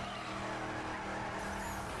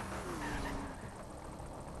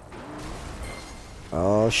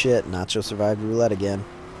 Oh, shit. Nacho survived roulette again.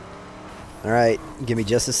 Alright, give me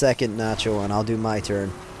just a second, Nacho, and I'll do my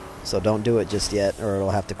turn. So don't do it just yet, or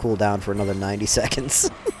it'll have to cool down for another 90 seconds.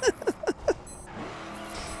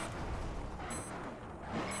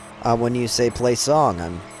 When you say play song,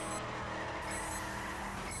 I'm...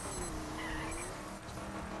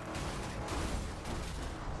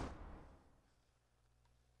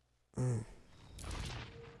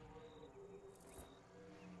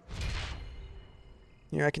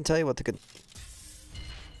 Here, I can tell you what the...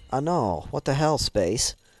 I know. What the hell,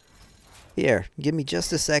 Space? Here, give me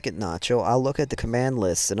just a second, Nacho. I'll look at the command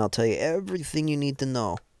list, and I'll tell you everything you need to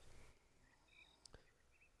know.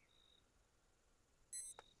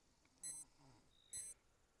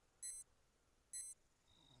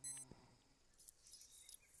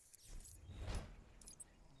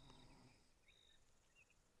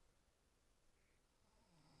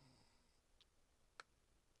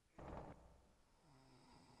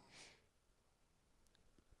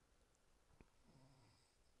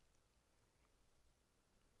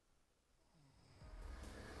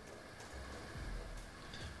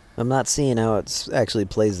 I'm not seeing how it actually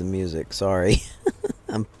plays the music, sorry.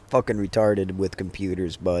 I'm fucking retarded with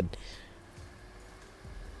computers, bud.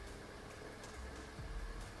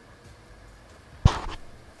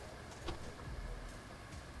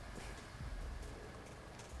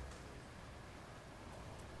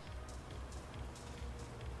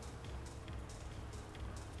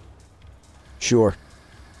 Sure.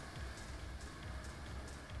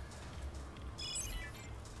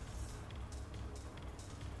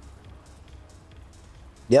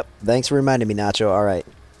 Yep, thanks for reminding me, Nacho. Alright.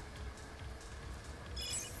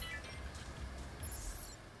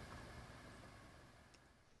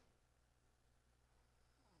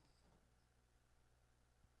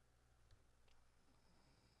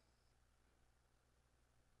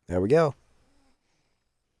 There we go.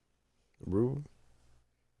 Rue.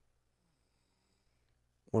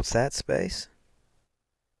 What's that space?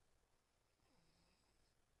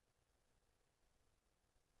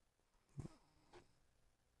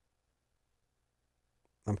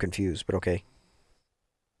 I'm confused, but okay.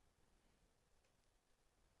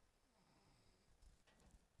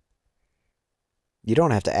 You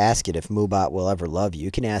don't have to ask it if Moobot will ever love you.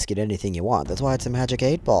 You can ask it anything you want. That's why it's a magic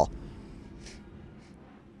 8-ball.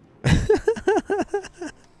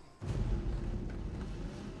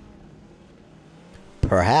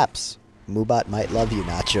 Perhaps. Moobot might love you,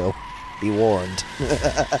 Nacho. Be warned.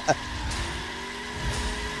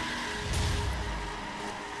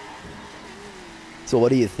 So what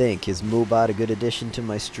do you think? Is Moobot a good addition to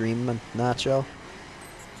my stream, Nacho?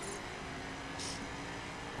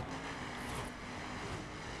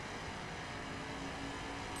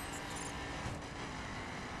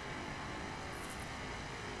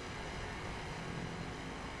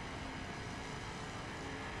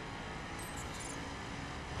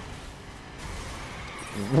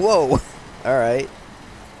 Whoa! Alright.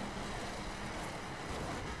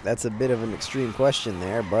 That's a bit of an extreme question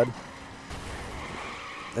there, bud.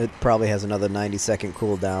 It probably has another 90-second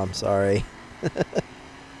cooldown, sorry.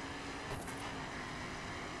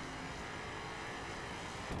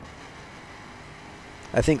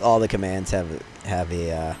 I think all the commands have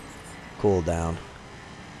a cooldown.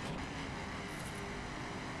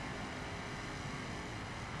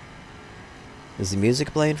 Is the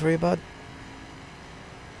music playing for you, bud?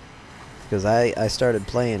 Because I started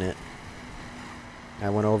playing it. I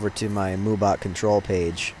went over to my Moobot control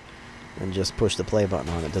page and just pushed the play button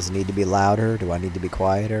on it. Does it need to be louder? Do I need to be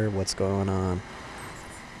quieter? What's going on?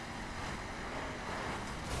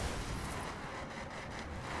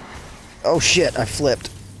 Oh shit, I flipped.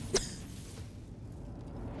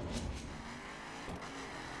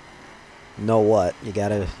 Know what? You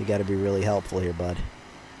gotta be really helpful here, bud.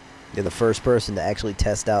 You're the first person to actually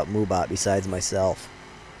test out Moobot besides myself.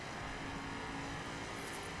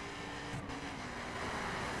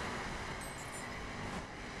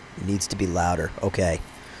 It needs to be louder. Okay.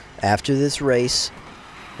 After this race,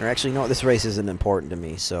 or actually, no, this race isn't important to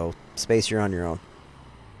me, so Space, you're on your own.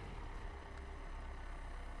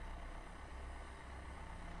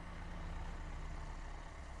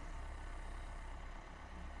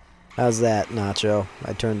 How's that, Nacho?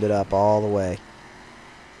 I turned it up all the way.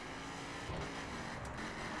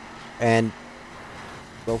 And,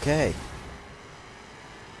 okay.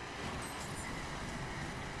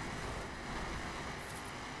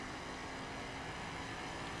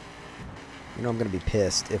 You know, I'm going to be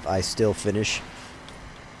pissed if I still finish,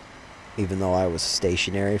 even though I was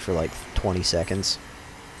stationary for like 20 seconds.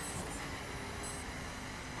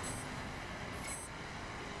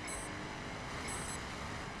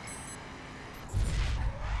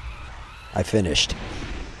 I finished.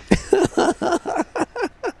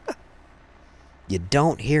 You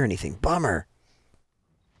don't hear anything. Bummer.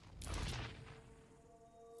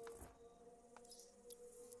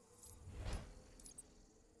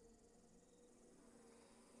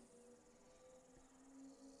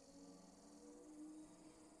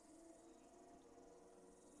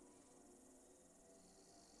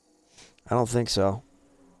 I don't think so.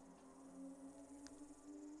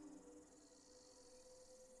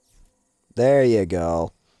 There you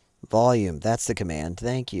go. Volume. That's the command.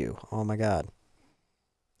 Thank you. Oh my god.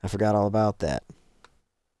 I forgot all about that.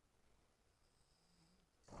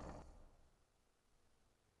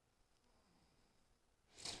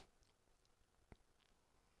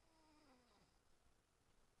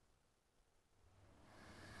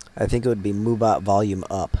 I think it would be Moobot volume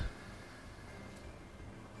up.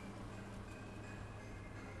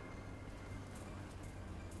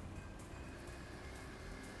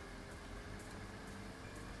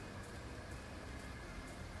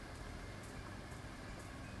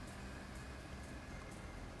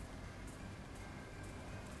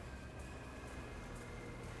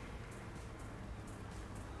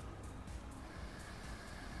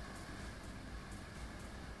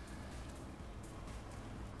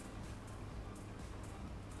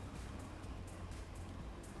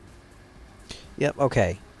 Yep,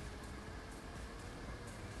 okay.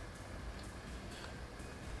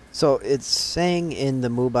 So it's saying in the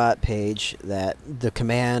Moobot page that the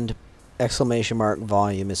command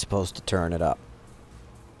 !volume is supposed to turn it up.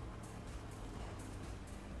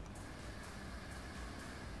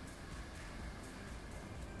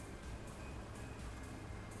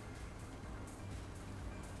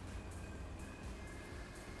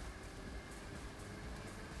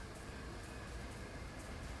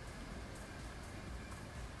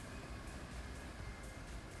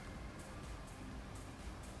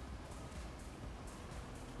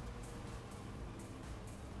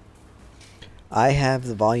 I have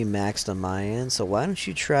the volume maxed on my end, so why don't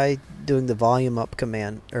you try doing the volume up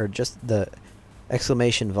command, or just the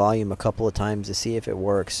exclamation volume a couple of times to see if it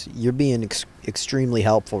works. You're being extremely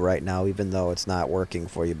helpful right now, even though it's not working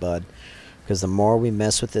for you, bud. Because the more we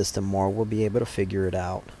mess with this, the more we'll be able to figure it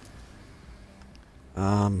out.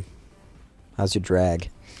 How's your drag?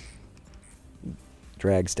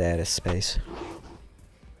 Drag status, space.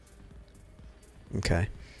 Okay.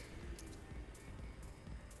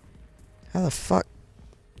 How the fuck?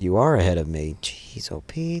 You are ahead of me. Jeez, oh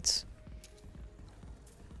Pete's.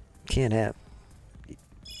 Can't have...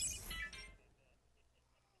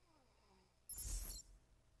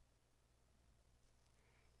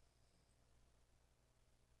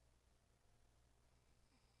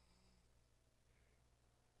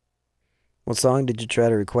 What song did you try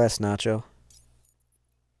to request, Nacho?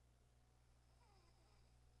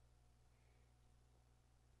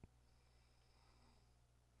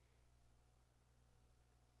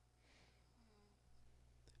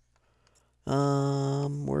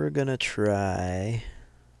 We're gonna try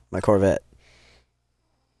my Corvette.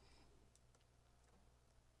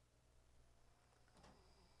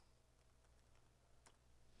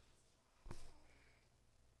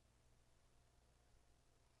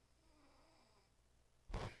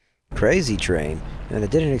 Crazy Train. And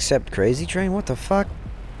it didn't accept Crazy Train? What the fuck?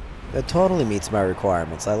 That totally meets my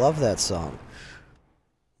requirements. I love that song.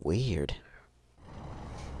 Weird.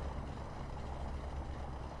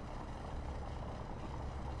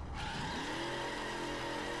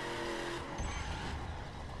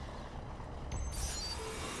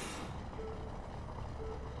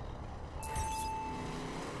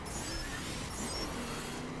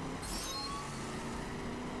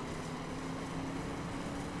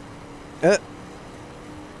 Uh.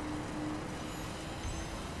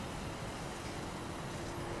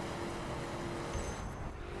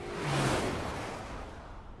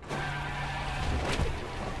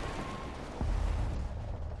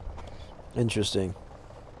 Interesting.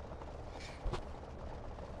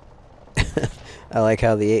 I like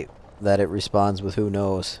how that it responds with who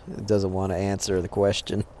knows. It doesn't want to answer the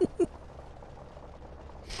question.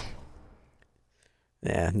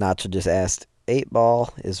 Yeah, Nacho just asked,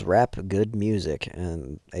 8-Ball, is rap good music?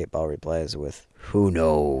 And 8-Ball replies with, who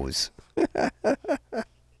knows?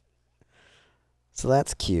 So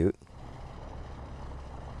that's cute.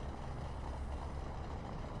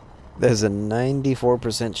 There's a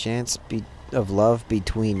 94% chance of love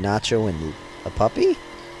between Nacho and a puppy?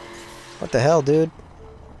 What the hell, dude?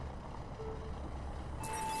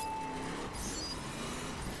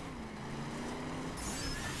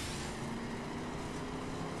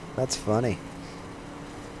 That's funny.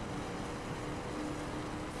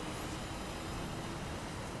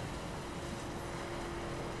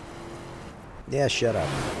 Yeah, shut up.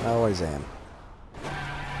 I always am.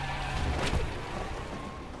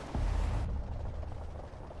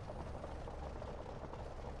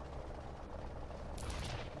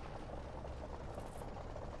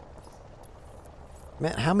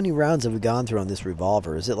 Man, how many rounds have we gone through on this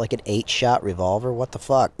revolver? Is it like an 8-shot revolver? What the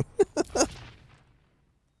fuck?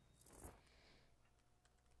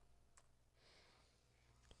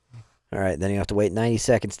 Alright, then you have to wait 90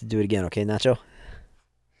 seconds to do it again, okay, Nacho?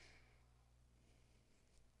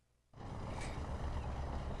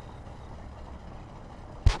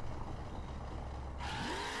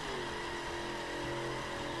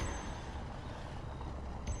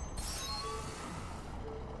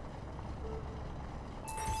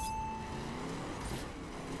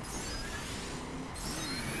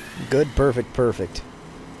 Good, perfect, perfect.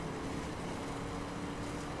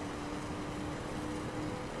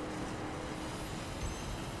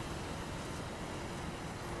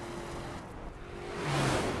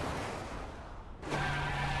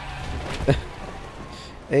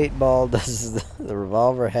 Eight Ball, does the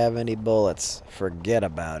revolver have any bullets? Forget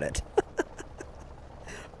about it.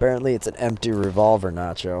 Apparently it's an empty revolver,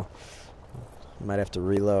 Nacho. Might have to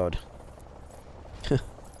reload.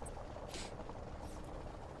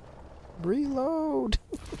 Reload!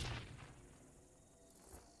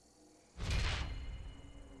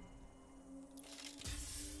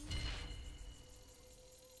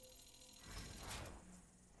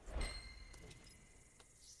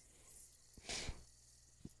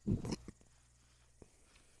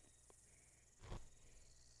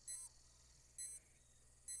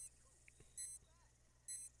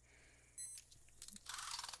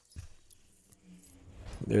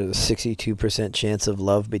 There's a 62% chance of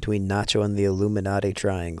love between Nacho and the Illuminati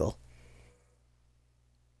Triangle.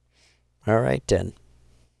 Alright then.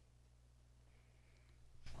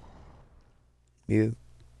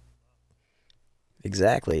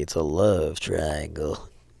 Exactly, it's a love triangle.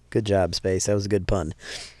 Good job, Space. That was a good pun.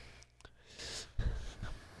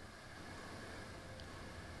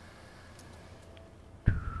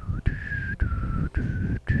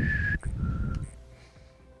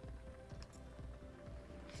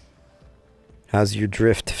 How's your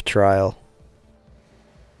drift trial?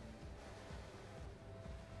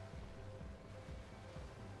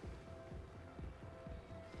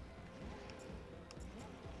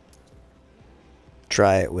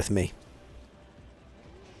 Try it with me.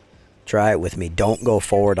 Try it with me. Don't go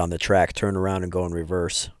forward on the track. Turn around and go in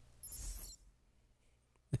reverse.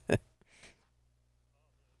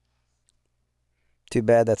 Too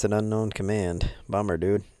bad that's an unknown command. Bummer,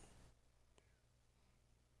 dude.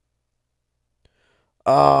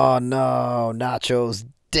 Oh no, Nacho's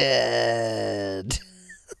dead.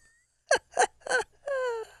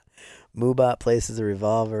 Moobot places a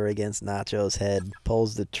revolver against Nacho's head,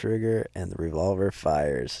 pulls the trigger, and the revolver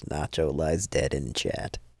fires. Nacho lies dead in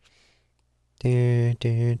chat.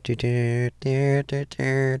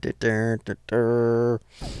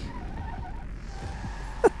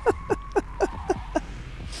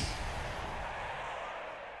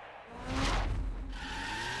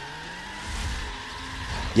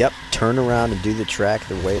 Yep, turn around and do the track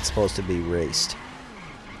the way it's supposed to be raced.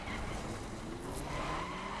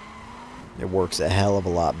 It works a hell of a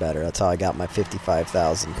lot better. That's how I got my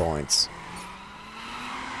 55,000 points.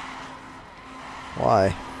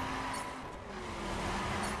 Why?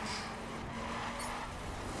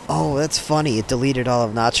 Oh, that's funny. It deleted all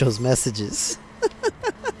of Nacho's messages.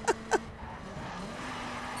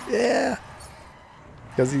 Yeah.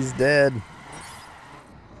 Because he's dead.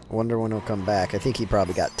 Wonder when he'll come back. I think he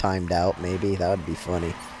probably got timed out, maybe. That would be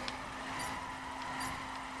funny.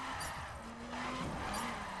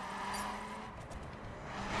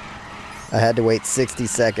 I had to wait 60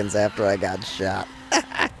 seconds after I got shot.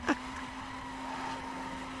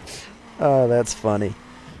 Oh, that's funny.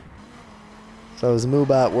 So is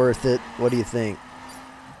Moobot worth it? What do you think?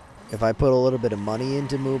 If I put a little bit of money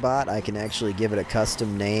into Moobot, I can actually give it a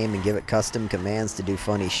custom name and give it custom commands to do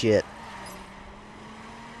funny shit.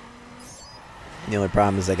 The only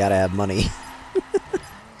problem is I gotta have money.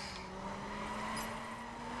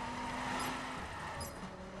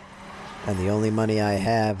 And the only money I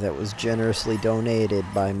have that was generously donated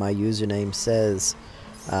by my username says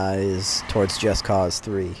is towards Just Cause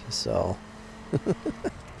 3, so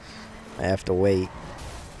I have to wait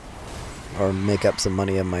or make up some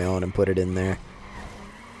money of my own and put it in there,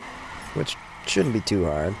 which shouldn't be too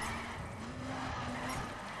hard.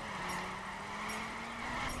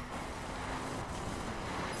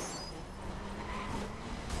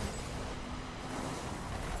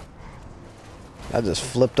 I just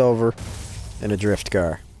flipped over in a drift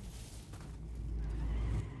car.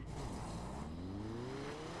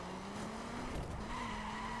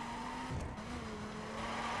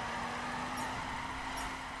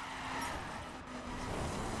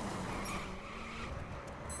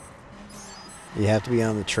 You have to be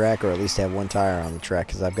on the track or at least have one tire on the track,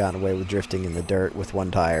 because I've gotten away with drifting in the dirt with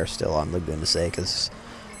one tire still on Laguna Seca's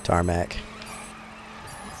tarmac.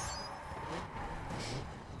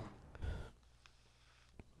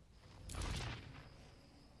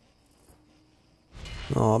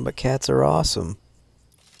 Oh, but cats are awesome.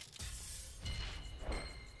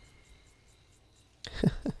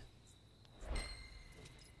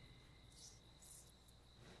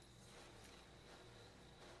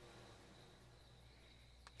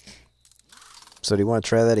 So do you want to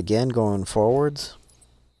try that again going forwards?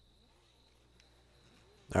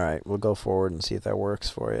 Alright, we'll go forward and see if that works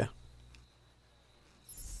for you.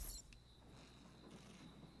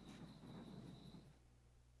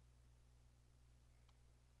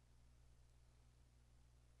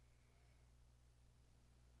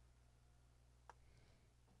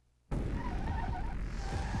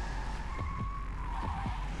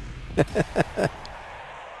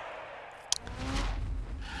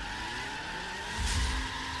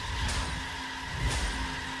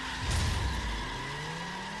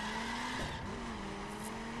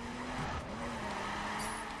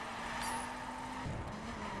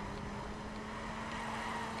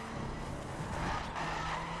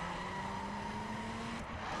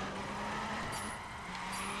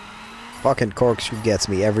 Fucking corkscrew gets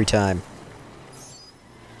me every time.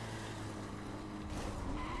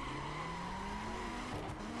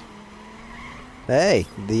 Hey,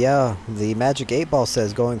 the magic 8-ball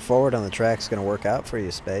says going forward on the track's gonna work out for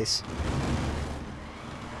you, Space.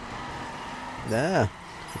 Yeah,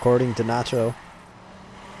 according to Nacho.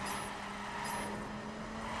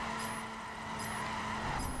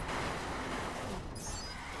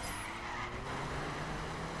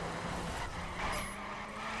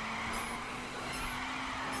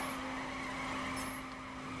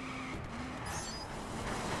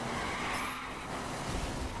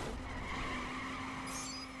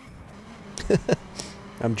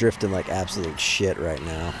 I'm drifting like absolute shit right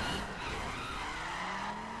now.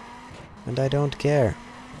 And I don't care.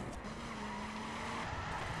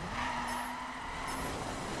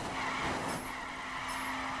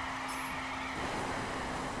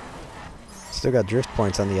 Still got drift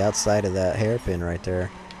points on the outside of that hairpin right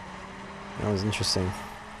there. That was interesting.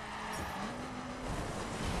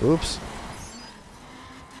 Oops.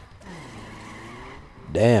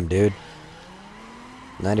 Damn, dude.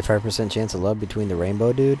 95% chance of love between the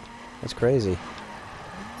rainbow, dude? That's crazy.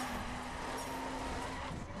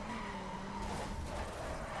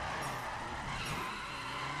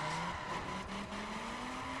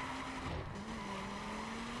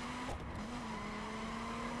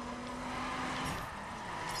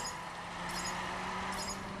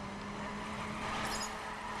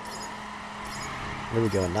 There we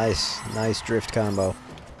go. Nice drift combo.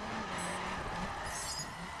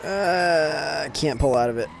 Can't pull out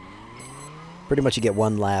of it. Pretty much you get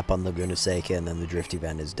one lap on Laguna Seca and then the drift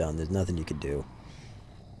event is done. There's nothing you can do.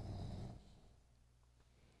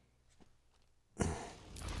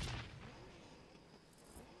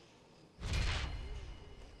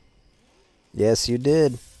 Yes, you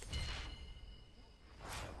did.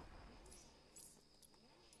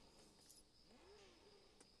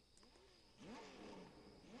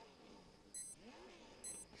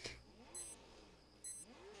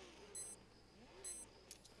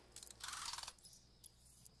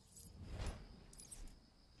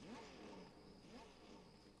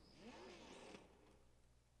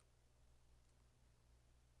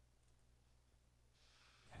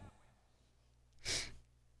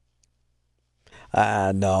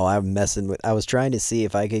 No, I'm messing with... I was trying to see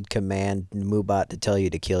if I could command Moobot to tell you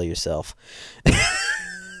to kill yourself.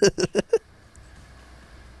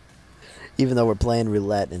 Even though we're playing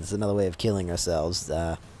roulette and it's another way of killing ourselves,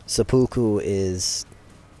 seppuku is...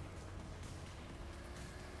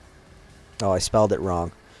 Oh, I spelled it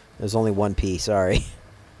wrong. There's only one P, sorry.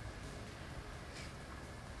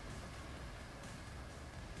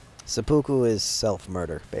 Seppuku is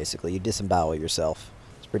self-murder, basically. You disembowel yourself.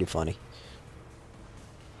 It's pretty funny.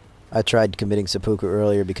 I tried committing seppuku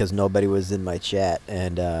earlier because nobody was in my chat,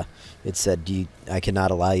 and it said, I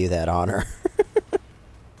cannot allow you that honor.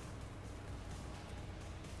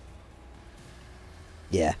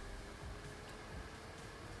 Yeah.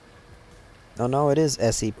 Oh no, it is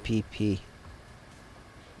S-E-P-P.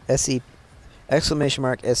 S-E... Exclamation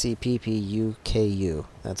mark S-E-P-P-U-K-U.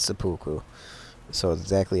 That's seppuku. So it's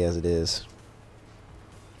exactly as it is.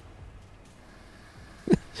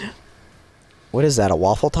 What is that, a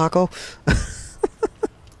waffle taco?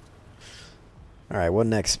 Alright, what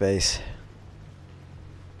next, Space?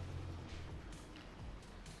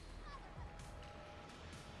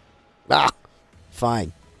 Ah!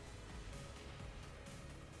 Fine.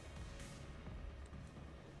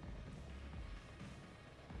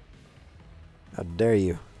 How dare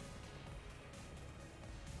you?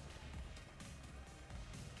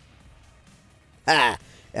 Ah!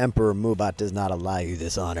 Emperor Moobot does not allow you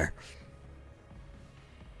this honor.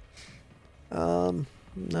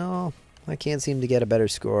 No. I can't seem to get a better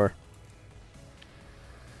score.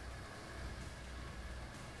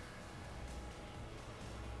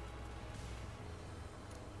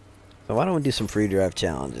 So why don't we do some free drive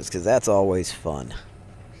challenges, because that's always fun.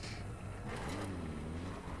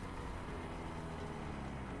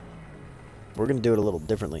 We're going to do it a little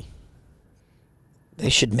differently. They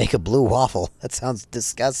should make a blue waffle. That sounds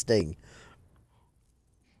disgusting.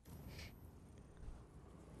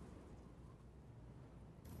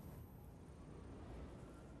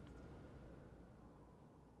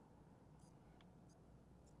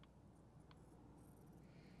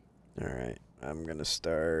 Alright, I'm going to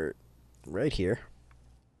start right here.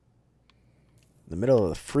 In the middle of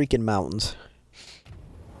the freaking mountains.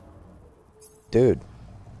 Dude.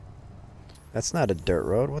 That's not a dirt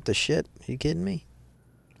road. What the shit? Are you kidding me?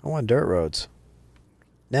 I want dirt roads.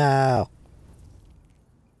 No.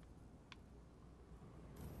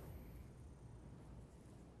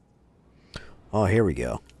 Oh, here we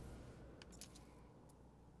go.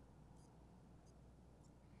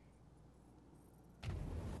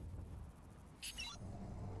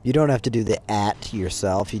 You don't have to do the @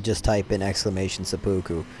 yourself. You just type in exclamation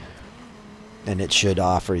seppuku. And it should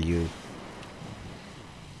offer you...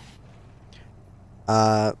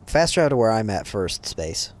 fast travel to where I'm at first,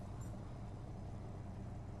 Space.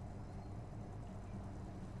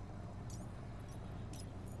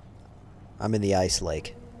 I'm in the ice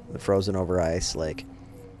lake. The frozen over ice lake.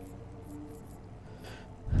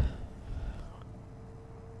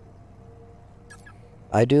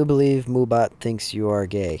 I do believe Moobot thinks you are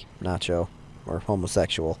gay, Nacho, or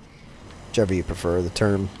homosexual. whichever you prefer the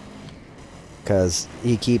term, because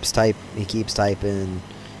he keeps typing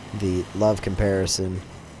the love comparison.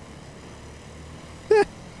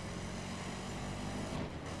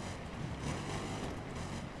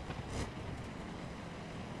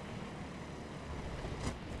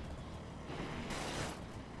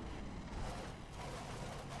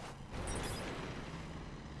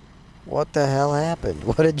 What the hell happened?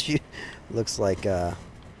 What did you... Looks like,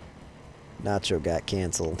 Nacho got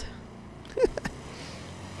canceled.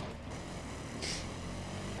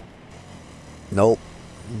 Nope.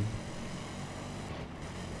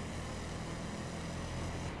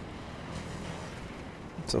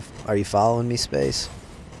 So, are you following me, Space?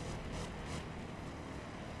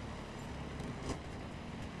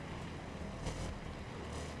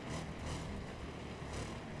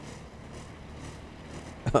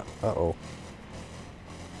 Uh-oh.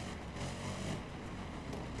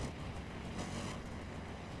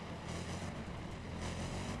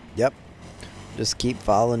 Yep. Just keep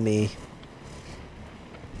following me.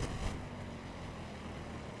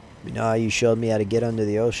 You know how you showed me how to get under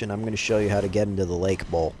the ocean? I'm going to show you how to get into the lake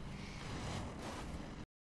bowl.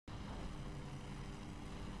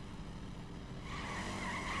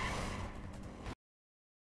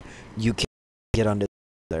 You can't get under.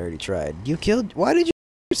 I already tried. You killed. Why did you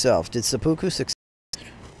kill yourself? Did seppuku succeed?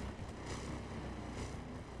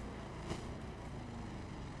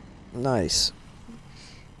 Nice.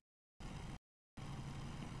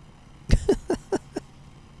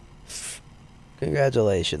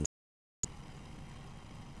 Congratulations.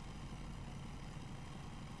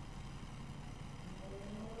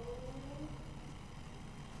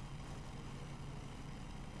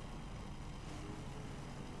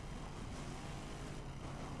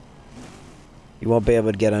 You won't be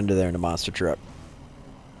able to get under there in a monster truck.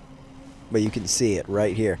 But you can see it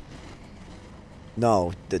right here.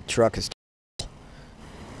 No, the truck is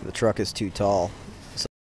too tall. So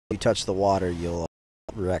if you touch the water, you'll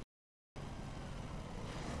wreck.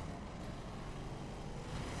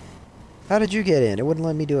 How did you get in? It wouldn't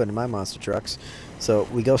let me do it in my monster trucks. So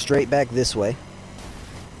we go straight back this way.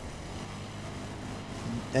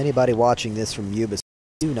 Anybody watching this from Moobot,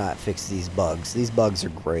 do not fix these bugs. These bugs are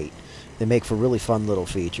great. They make for really fun little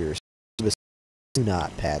features. Do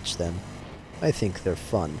not patch them. I think they're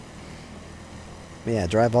fun. Yeah,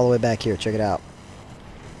 drive all the way back here. Check it out.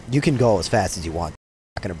 You can go as fast as you want.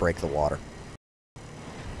 You're not going to break the water.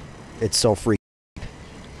 It's so free.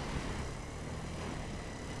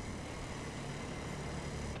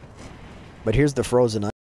 But here's the frozen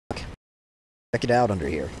ice. Check it out under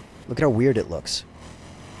here. Look at how weird it looks.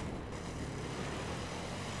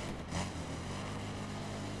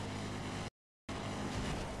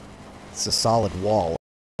 It's a solid wall.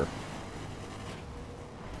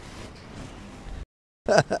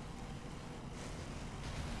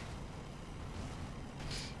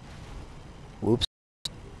 Whoops.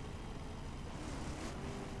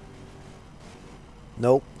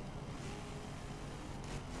 Nope.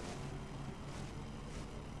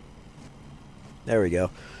 There we go.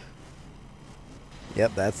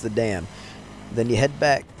 Yep, that's the dam. Then you head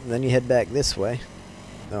back. Then you head back this way.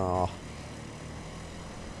 Oh.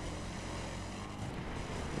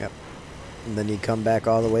 Yep. And then you come back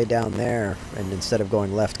all the way down there, and instead of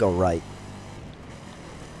going left, go right.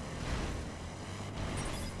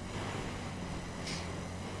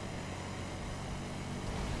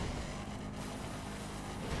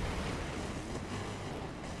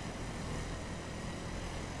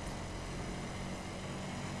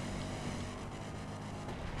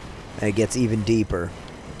 And it gets even deeper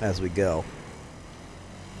as we go.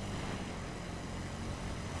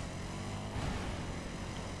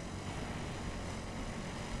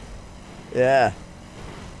 Yeah.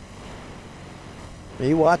 Are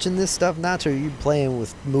you watching this stuff, Nacho, or are you playing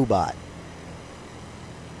with Moobot?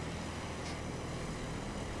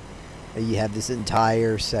 You have this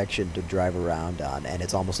entire section to drive around on, and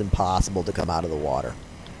it's almost impossible to come out of the water.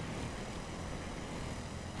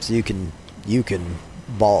 So you can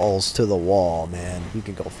balls to the wall, man. You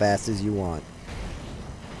can go fast as you want.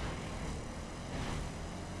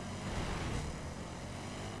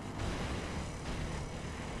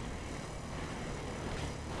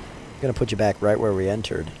 Gonna put you back right where we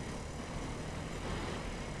entered.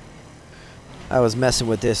 I was messing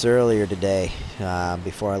with this earlier today,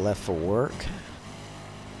 before I left for work,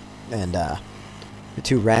 and the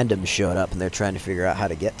two randoms showed up, and they're trying to figure out how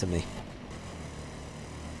to get to me.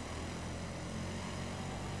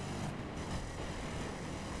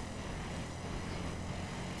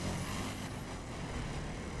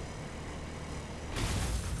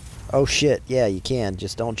 Oh shit, yeah, you can.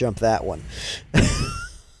 Just don't jump that one.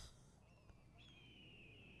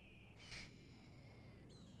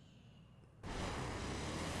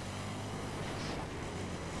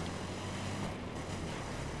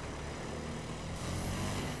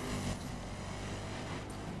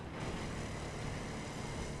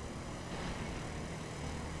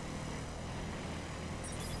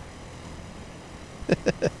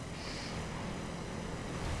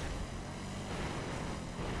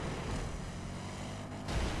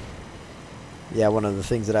 Yeah, one of the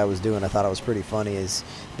things that I was doing I thought it was pretty funny is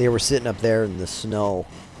they were sitting up there in the snow,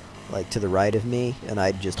 like to the right of me, and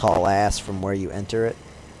I'd just haul ass from where you enter it.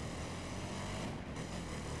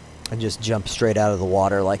 And just jump straight out of the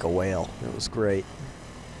water like a whale. It was great.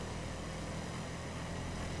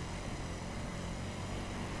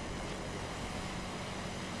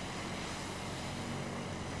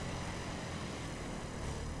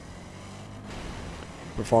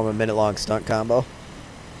 Perform a minute-long stunt combo.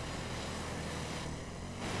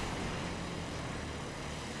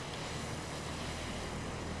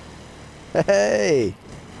 Hey!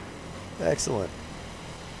 Excellent.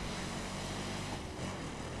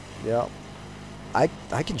 Yep. I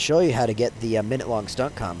can show you how to get the minute-long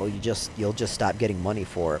stunt combo. You'll just stop getting money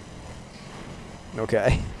for it.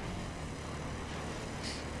 Okay.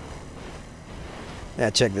 Yeah,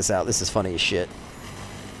 check this out. This is funny as shit.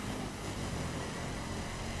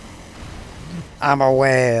 I'm a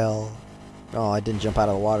whale. Oh, I didn't jump out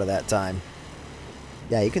of the water that time.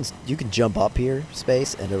 Yeah, you can jump up here,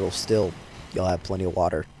 space, and you'll have plenty of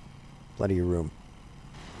water, plenty of room.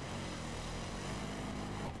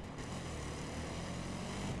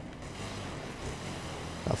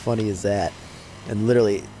 How funny is that? And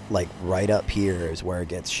literally, like right up here is where it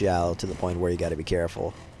gets shallow to the point where you got to be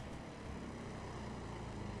careful.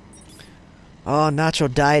 Oh,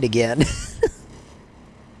 Nacho died again.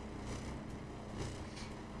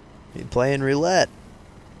 He's playing roulette.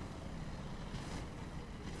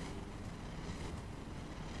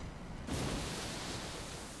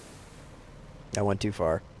 I went too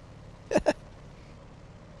far.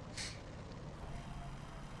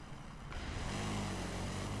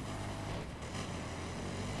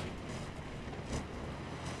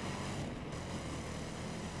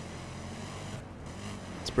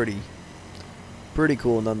 It's pretty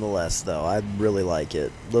cool nonetheless, though. I really like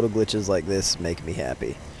it. Little glitches like this make me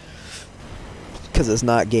happy. Because it's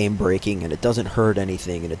not game breaking, and it doesn't hurt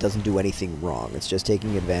anything, and it doesn't do anything wrong. It's just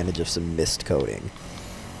taking advantage of some mist coding.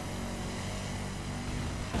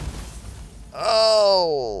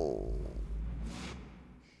 Oh!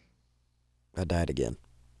 I died again.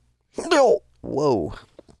 No! Whoa.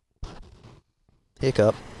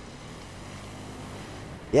 Hiccup.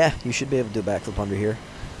 Yeah, you should be able to do a backflip under here.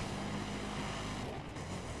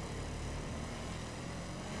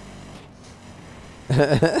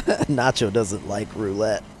 Nacho doesn't like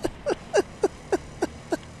roulette.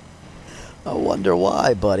 I wonder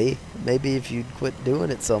why, buddy. Maybe if you'd quit doing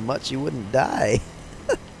it so much, you wouldn't die.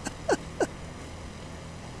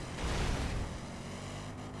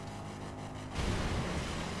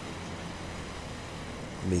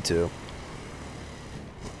 Me too.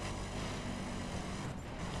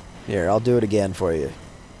 Here, I'll do it again for you.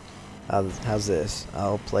 How's this?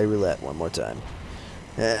 I'll play roulette one more time.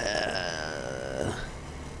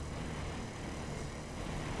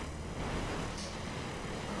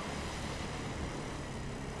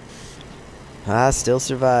 I still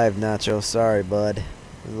survived, Nacho. Sorry, bud.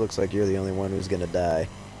 It looks like you're the only one who's gonna die.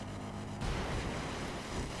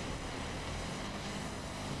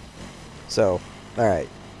 So, alright.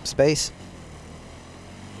 Space.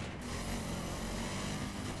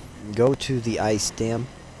 Go to the ice dam.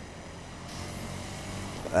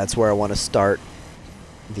 That's where I want to start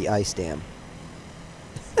the ice dam.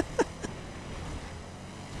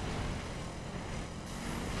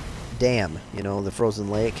 Dam, you know, the frozen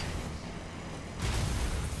lake.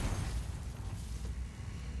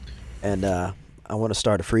 And I want to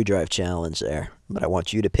start a free drive challenge there, but I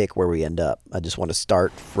want you to pick where we end up. I just want to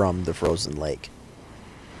start from the frozen lake.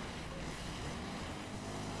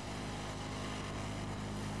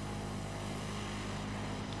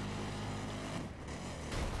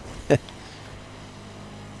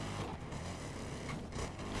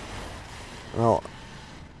 Well,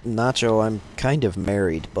 Nacho, I'm kind of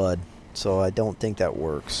married, bud, so I don't think that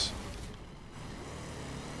works.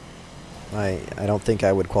 I don't think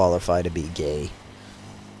I would qualify to be gay.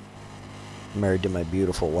 I'm married to my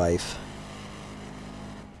beautiful wife.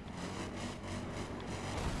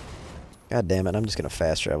 God damn it, I'm just gonna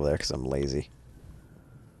fast travel there because I'm lazy.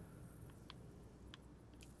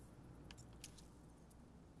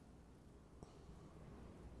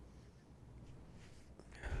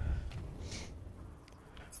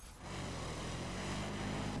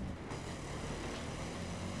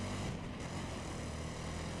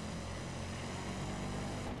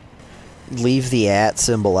 Leave the @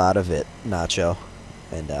 symbol out of it, Nacho,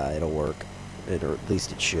 and it'll work. Or at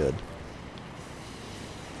least it should.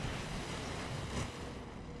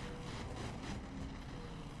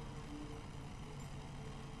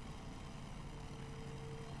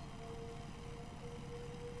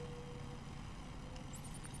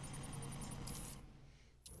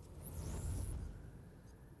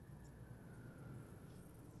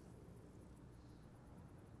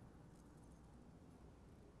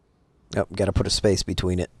 Oh, gotta put a space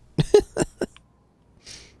between it.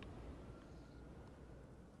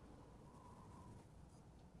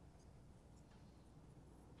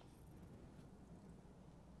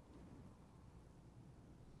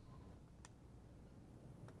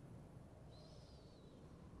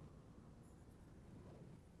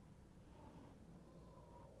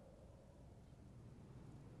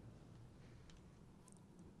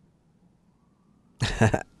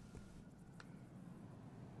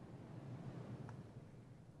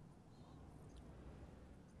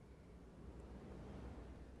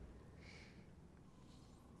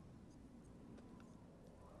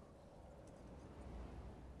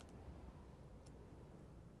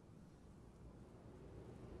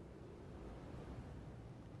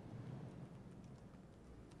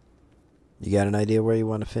 You got an idea where you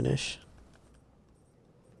want to finish?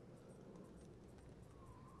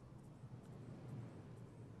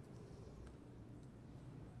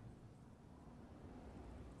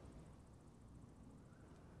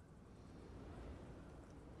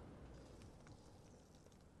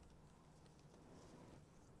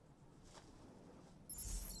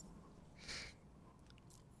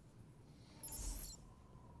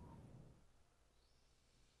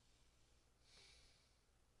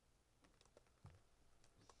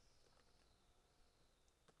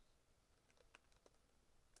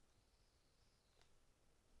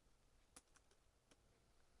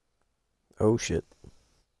 Oh shit.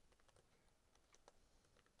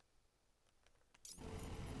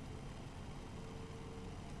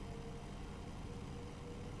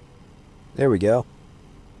 There we go.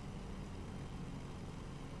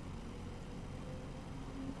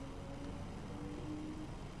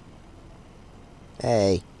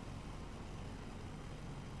 Hey.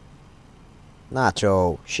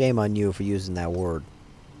 Nacho, shame on you for using that word.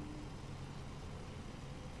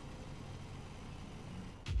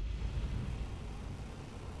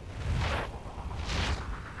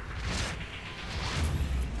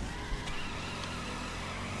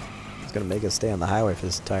 It's gonna make us stay on the highway for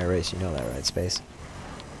this entire race. You know that, right, Space?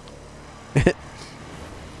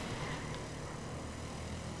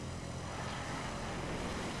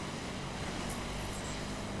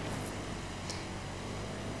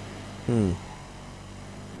 Hmm.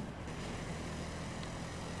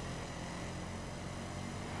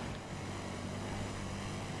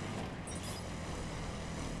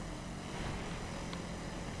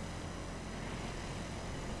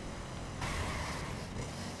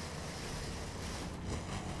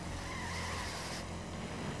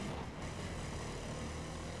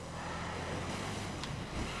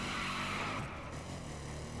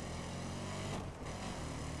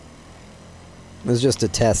 It was just a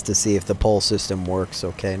test to see if the pole system works,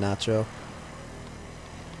 okay, Nacho?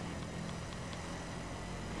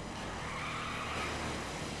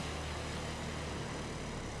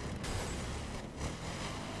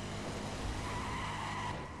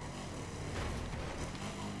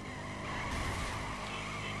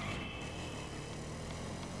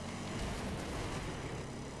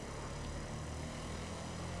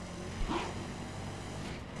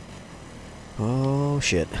 Oh,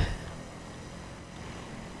 shit.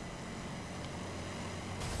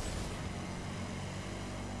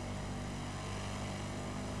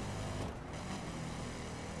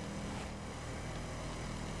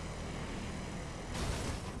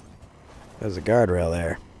 There's a guardrail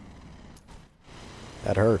there.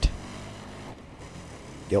 That hurt.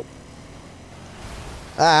 Yep.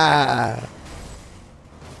 Ah!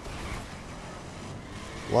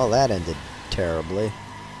 Well, that ended terribly.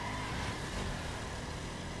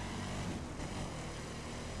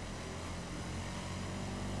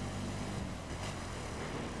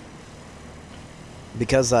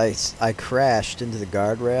 Because I crashed into the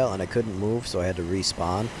guardrail and I couldn't move, so I had to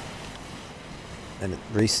respawn. And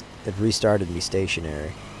it restarted me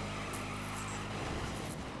stationary.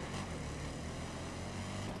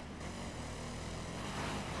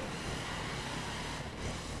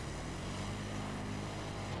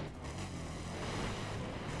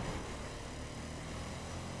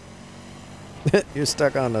 You're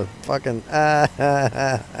stuck on the fucking...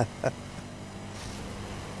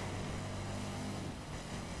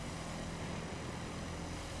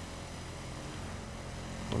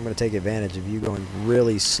 I'm going to take advantage of you going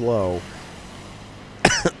really slow.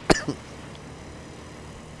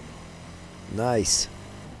 Nice.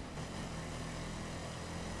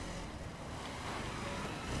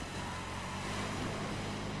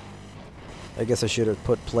 I guess I should have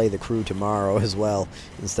put play the crew tomorrow as well,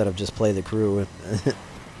 instead of just play the crew.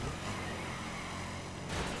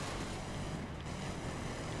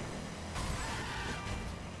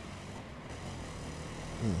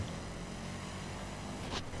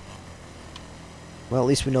 Well, at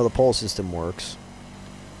least we know the pole system works.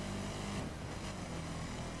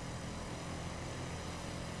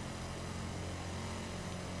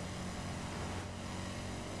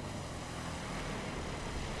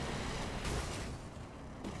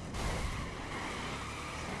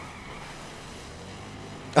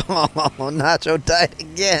 Oh, Nacho died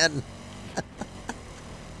again.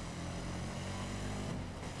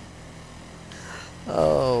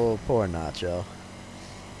 Oh, poor Nacho.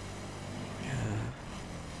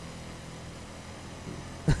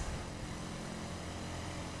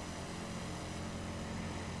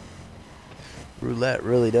 Roulette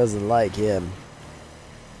really doesn't like him.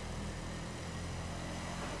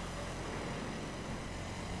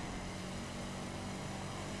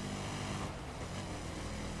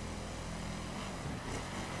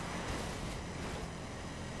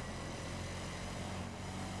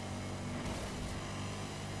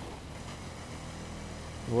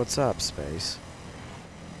 What's up, Space?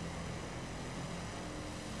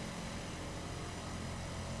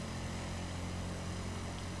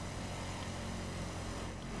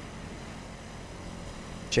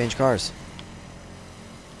 Change cars.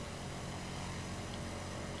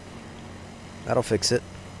 That'll fix it.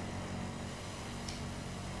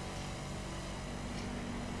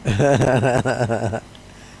 I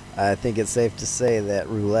think it's safe to say that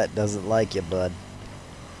Roulette doesn't like you, bud.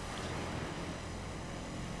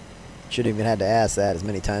 Shouldn't even had to ask that as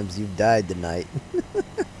many times as you've died tonight.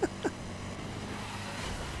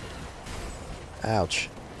 Ouch.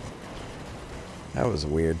 That was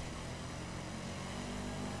weird.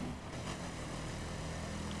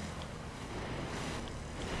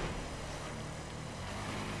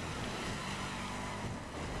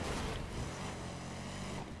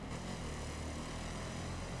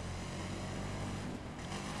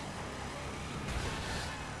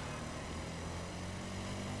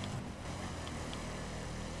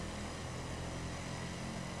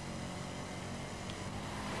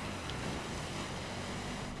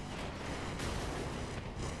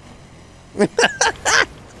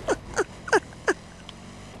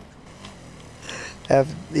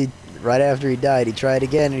 Right after he died, he tried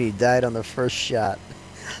again and he died on the first shot.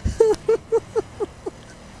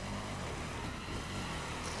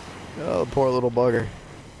 Oh, poor little bugger.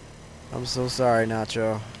 I'm so sorry,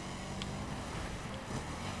 Nacho.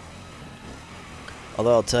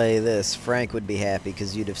 Although I'll tell you this, Frank would be happy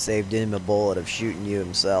because you'd have saved him a bullet of shooting you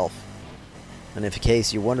himself. And if in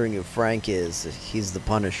case you're wondering who Frank is, he's the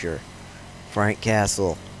Punisher. Frank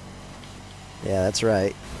Castle. Yeah, that's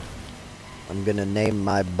right. I'm gonna name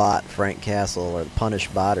my bot Frank Castle or Punish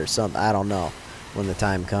Bot or something. I don't know when the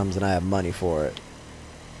time comes and I have money for it.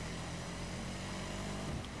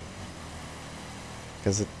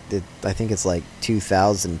 Because I think it's like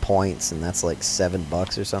 2,000 points and that's like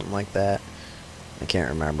 $7 or something like that. I can't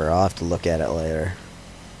remember. I'll have to look at it later.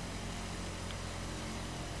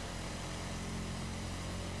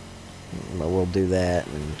 But we'll do that.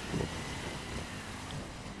 And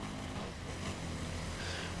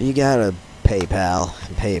you gotta PayPal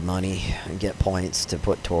and pay money and get points to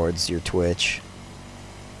put towards your Twitch.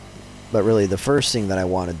 But really the first thing that I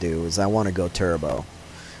want to do is I want to go turbo.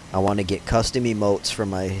 I want to get custom emotes from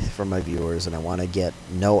my viewers, and I want to get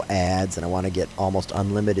no ads, and I want to get almost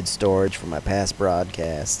unlimited storage for my past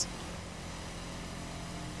broadcasts.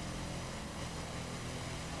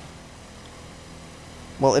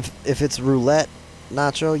 Well, if it's roulette,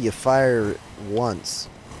 Nacho, you fire once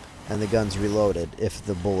and the gun's reloaded if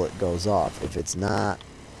the bullet goes off. If it's not,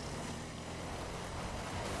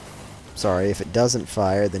 sorry, if it doesn't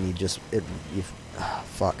fire, then you just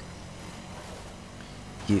fuck.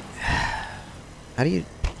 How do you...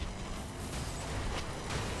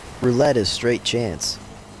 Roulette is straight chance.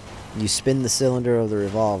 You spin the cylinder of the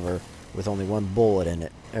revolver with only one bullet in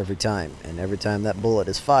it every time. And every time that bullet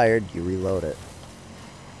is fired, you reload it.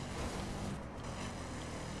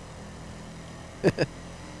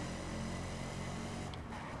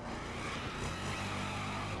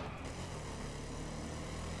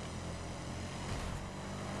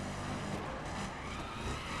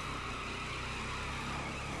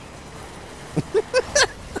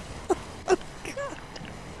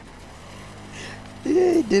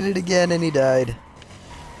 Yeah, he did it again and he died.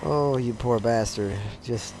 Oh, you poor bastard.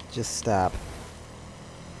 Just stop.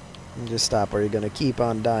 Just stop or you're gonna keep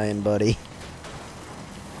on dying, buddy.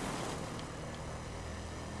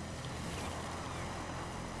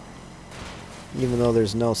 Even though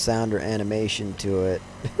there's no sound or animation to it.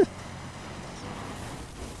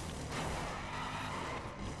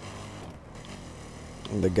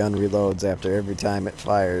 And the gun reloads after every time it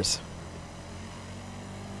fires.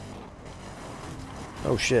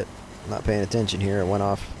 Oh shit. I'm not paying attention here. It went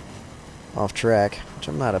off track, which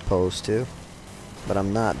I'm not opposed to. But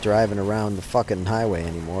I'm not driving around the fucking highway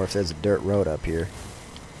anymore if there's a dirt road up here.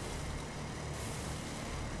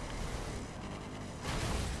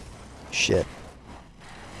 Shit.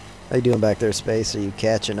 How you doing back there, Space? Are you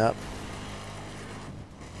catching up?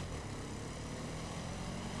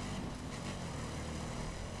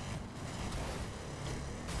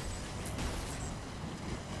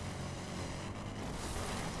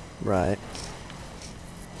 Right.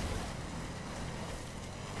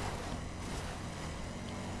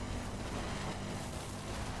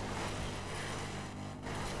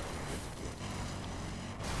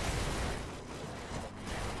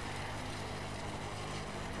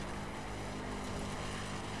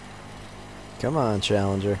 Come on,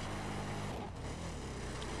 Challenger.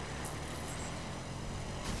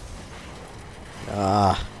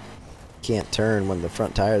 Ah. Can't turn when the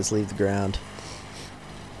front tires leave the ground.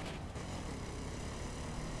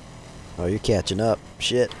 Oh, you're catching up.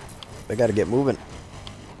 Shit. I gotta get moving.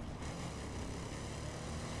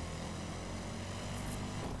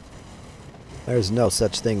 There's no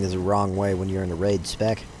such thing as a wrong way when you're in a raid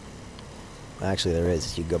spec. Actually, there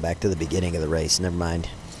is. You go back to the beginning of the race. Never mind.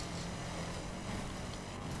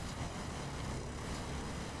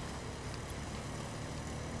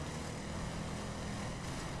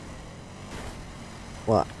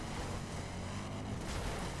 What?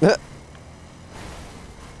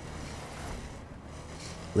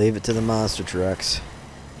 Leave it to the monster trucks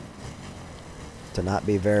to not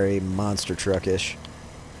be very monster truckish.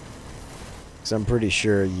 Because I'm pretty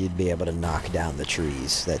sure you'd be able to knock down the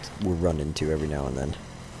trees that we'll run into every now and then.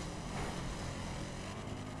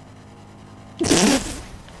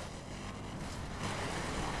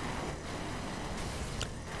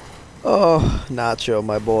 Oh, Nacho,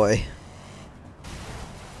 my boy.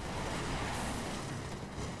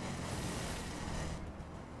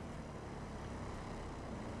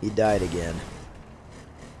 He died again.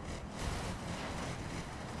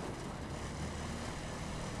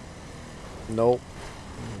 Nope.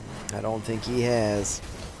 I don't think he has.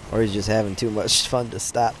 Or he's just having too much fun to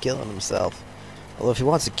stop killing himself. Although if he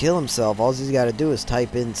wants to kill himself, all he's got to do is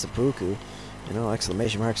type in seppuku. You know,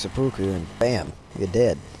 exclamation mark seppuku, and bam, you're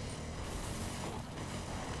dead.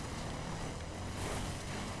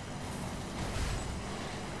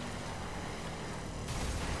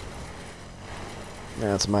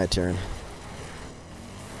 Now it's my turn.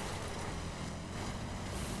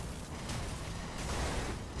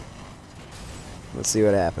 Let's see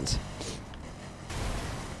what happens.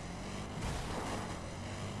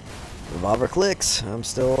 Revolver clicks. I'm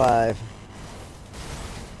still alive.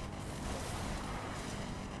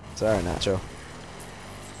 Sorry, Nacho.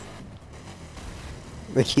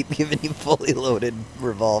 They keep giving you fully loaded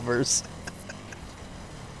revolvers.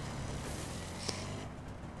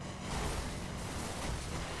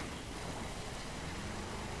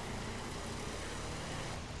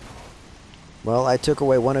 Well, I took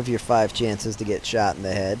away one of your 5 chances to get shot in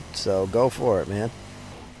the head, so go for it, man.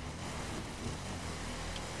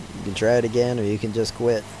 You can try it again, or you can just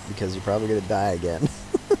quit, because you're probably going to die again.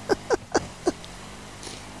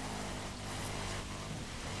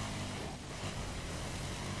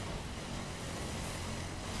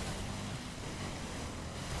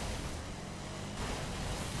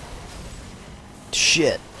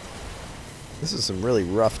 Shit. This is some really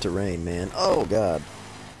rough terrain, man. Oh, God.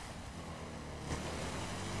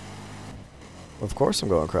 Of course I'm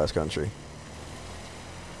going cross country.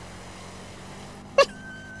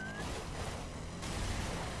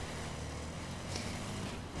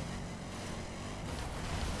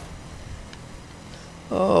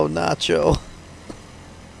 Oh, Nacho.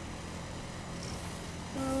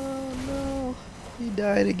 Oh, no. He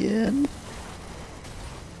died again.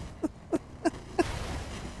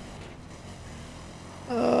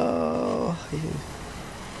 Oh,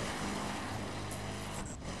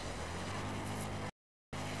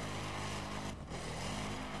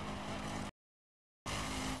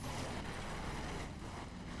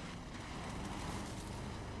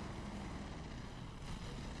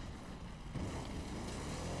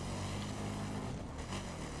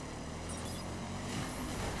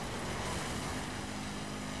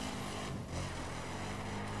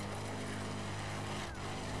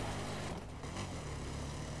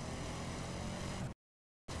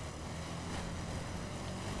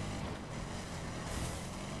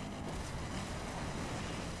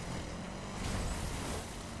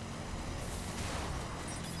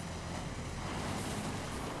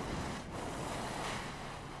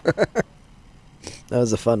 that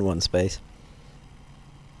was a fun one, Space.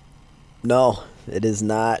 No, it is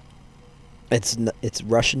not It's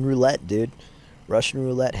Russian roulette, dude. Russian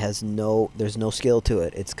roulette has there's no skill to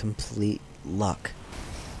it. It's complete luck.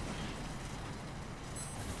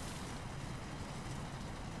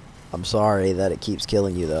 I'm sorry that it keeps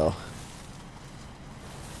killing you, though.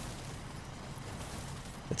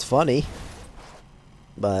 It's funny,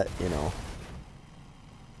 but, you know.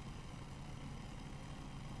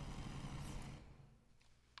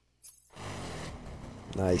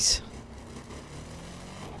 Nice.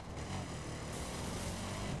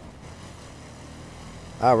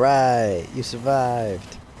 Alright, you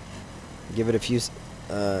survived. Give it a few,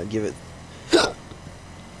 give it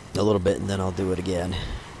a little bit and then I'll do it again.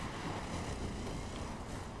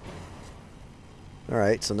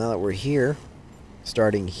 Alright, so now that we're here,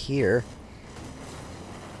 starting here,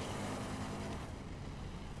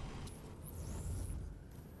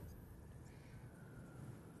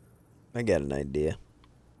 I got an idea.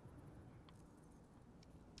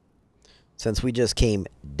 Since we just came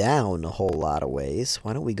down a whole lot of ways,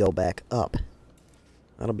 why don't we go back up?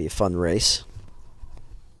 That'll be a fun race.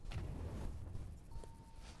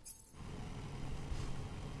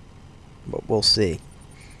 But we'll see.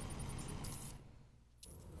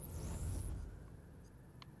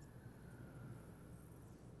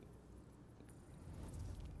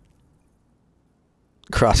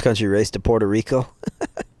 Cross-country race to Puerto Rico?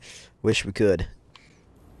 Wish we could.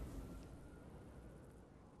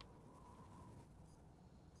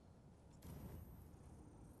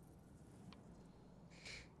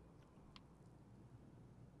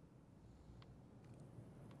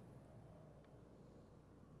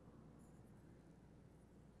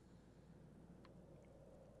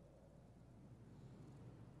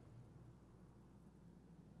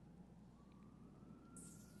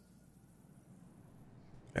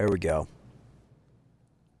 There we go.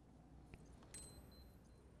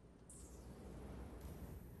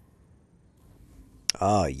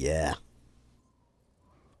 Oh, yeah.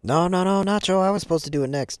 No, no, no, Nacho. I was supposed to do it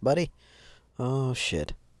next, buddy. Oh,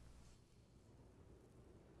 shit.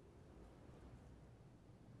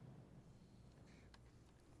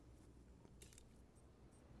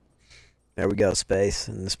 There we go, space.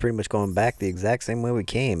 And it's pretty much going back the exact same way we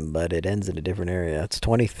came, but it ends in a different area. It's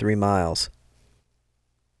 23 miles.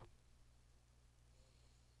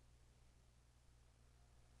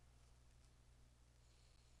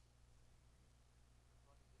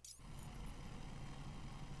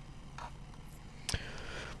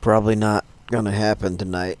 Probably not gonna happen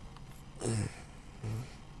tonight.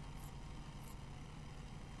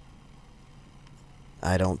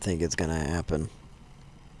 I don't think it's gonna happen.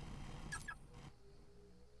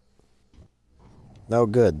 No,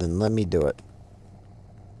 good, then let me do it.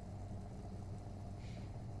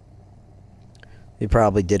 You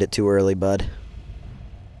probably did it too early, bud.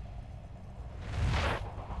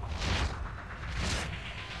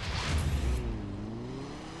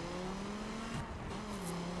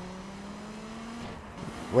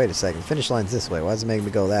 Wait a second, finish line's this way. Why does it make me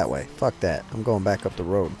go that way? Fuck that. I'm going back up the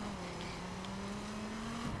road.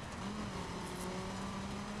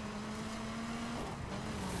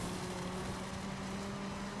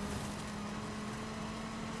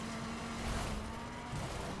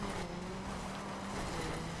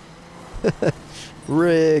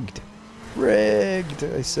 Rigged. Rigged,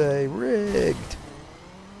 I say. Rigged.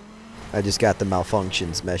 I just got the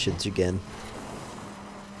malfunctions message again.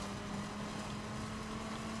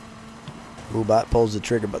 Moobot pulls the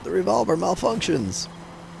trigger, but the revolver malfunctions.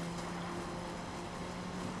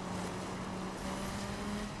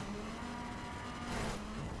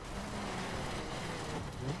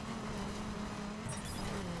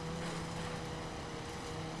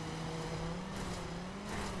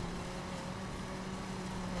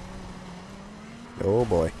 Oh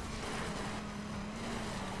boy.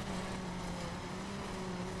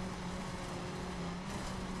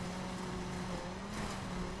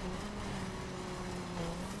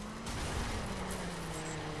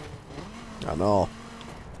 I know.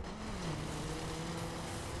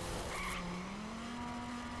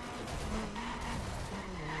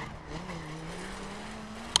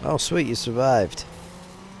 Oh, sweet, you survived.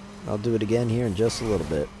 I'll do it again here in just a little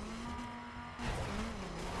bit.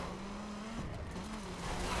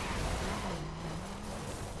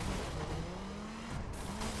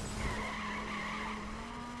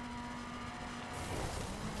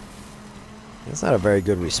 That's not a very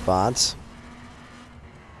good response.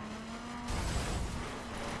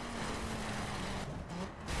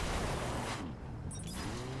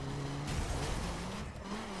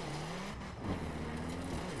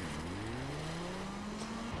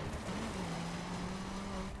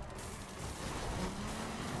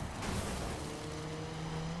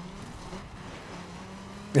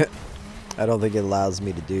 I don't think it allows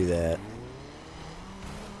me to do that.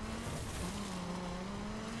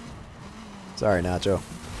 Sorry, Nacho.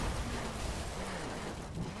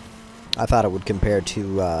 I thought it would compare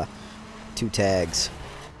to two tags.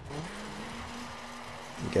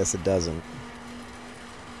 I guess it doesn't.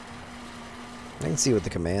 I can see what the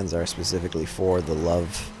commands are specifically for the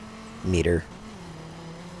love meter.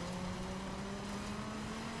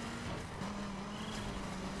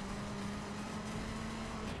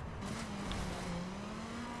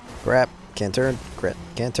 Crap. Can't turn.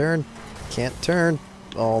 Can't turn. Can't turn.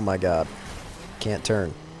 Oh my god. Can't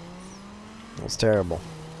turn. That was terrible.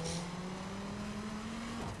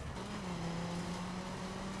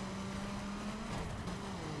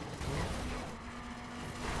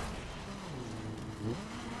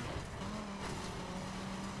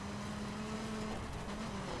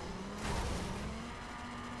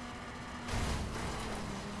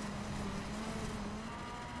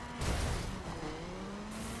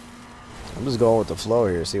 I'm just going with the flow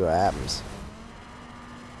here, see what happens.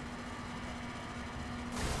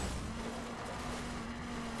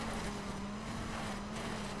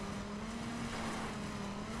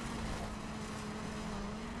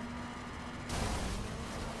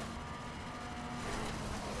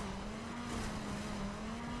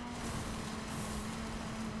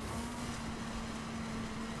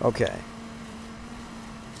 Okay.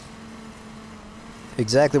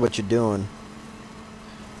 Exactly what you're doing.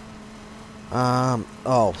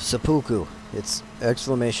 Oh, seppuku. It's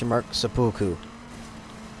exclamation mark seppuku.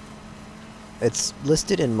 It's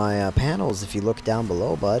listed in my panels if you look down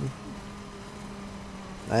below, bud.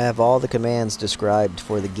 I have all the commands described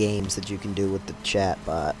for the games that you can do with the chat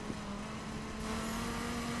bot.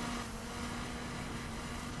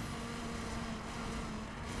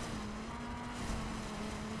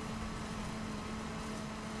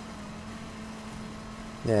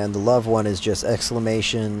 And the love one is just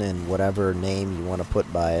exclamation and whatever name you want to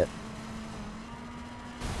put by it.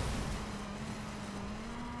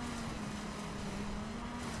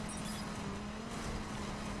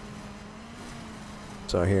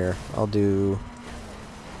 So here, I'll do...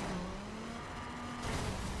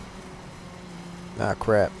 Ah,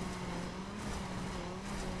 crap.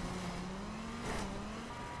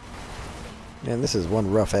 Man, this is one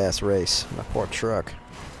rough-ass race. My poor truck.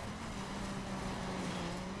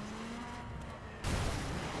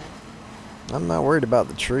 I'm not worried about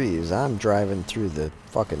the trees. I'm driving through the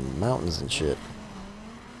fucking mountains and shit.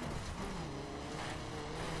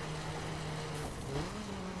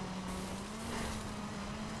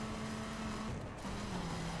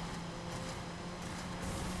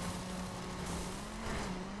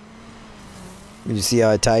 Did you see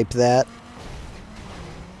how I typed that?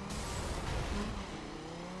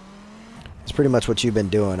 It's pretty much what you've been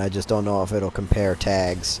doing. I just don't know if it'll compare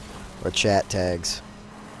tags or chat tags.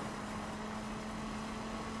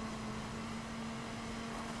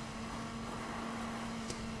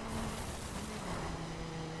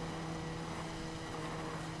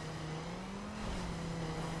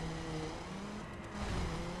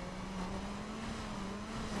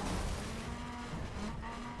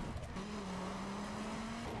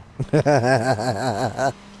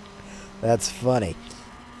 That's funny.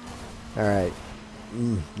 Alright.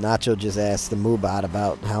 Nacho just asked the Moobot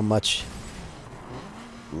about how much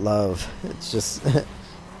love. It's just the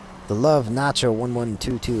love Nacho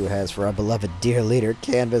 1122 has for our beloved dear leader,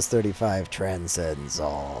 Canvas 35 transcends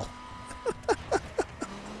all.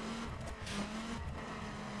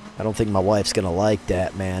 I don't think my wife's gonna like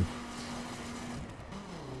that, man.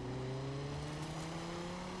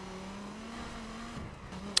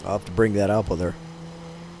 I'll have to bring that up with her.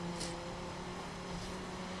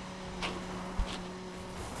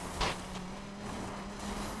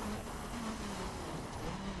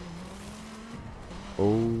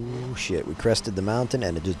 Oh shit, we crested the mountain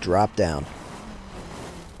and it just dropped down.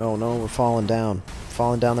 Oh no, we're falling down.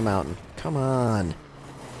 Falling down the mountain. Come on.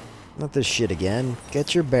 Not this shit again.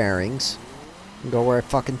 Get your bearings and go where I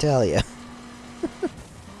fucking tell you.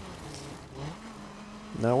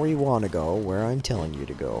 Not where you want to go, where I'm telling you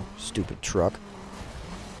to go. Stupid truck.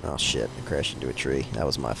 Oh shit, I crashed into a tree. That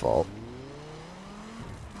was my fault.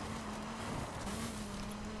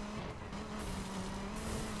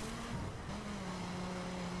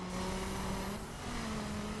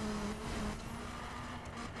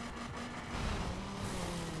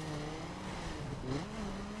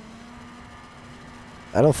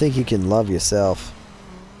 I don't think you can love yourself.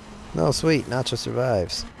 No, sweet, Nacho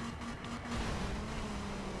survives.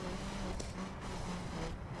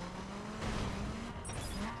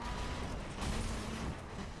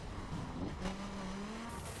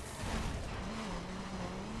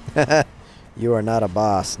 You are not a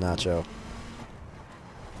boss, Nacho.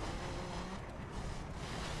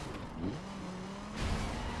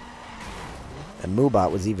 And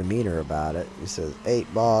Moobot was even meaner about it. He says,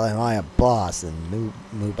 8-ball, am I a boss? And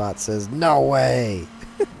Moobot says, no way!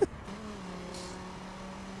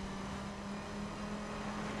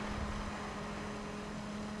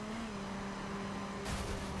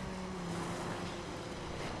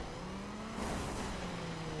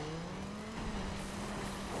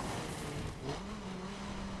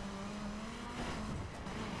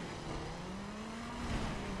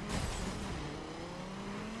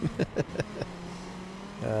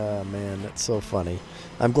 Oh man, that's so funny.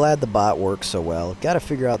 I'm glad the bot works so well. Gotta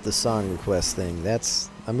figure out the song request thing.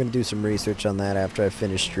 I'm gonna do some research on that after I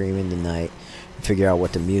finish streaming tonight and figure out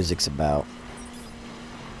what the music's about.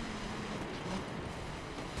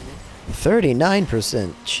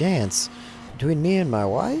 39% chance between me and my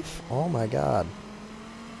wife? Oh my god.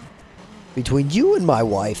 Between you and my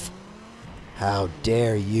wife? How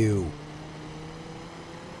dare you?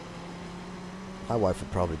 My wife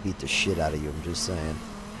would probably beat the shit out of you, I'm just saying.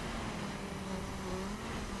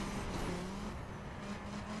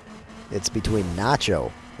 It's between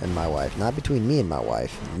Nacho and my wife, not between me and my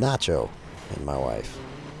wife. Nacho and my wife.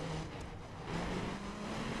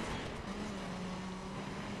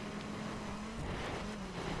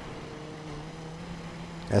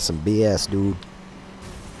 That's some BS, dude.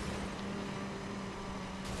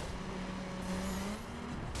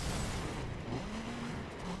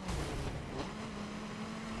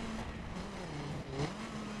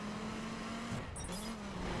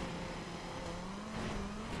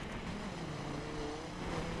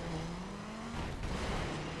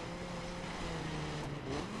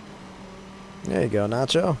 There you go,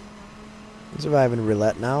 Nacho. I'm surviving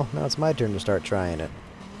roulette now. Now it's my turn to start trying it.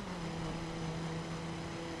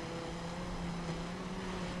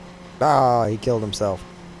 Ah, he killed himself.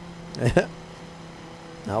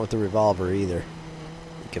 Not with the revolver either.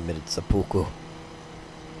 He committed seppuku.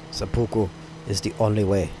 Seppuku is the only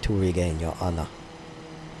way to regain your honor.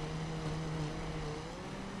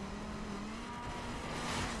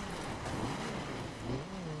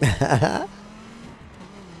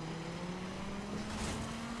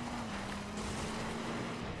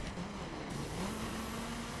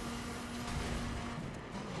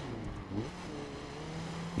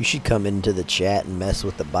 You should come into the chat and mess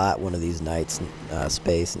with the bot one of these nights,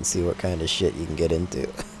 Space, and see what kind of shit you can get into.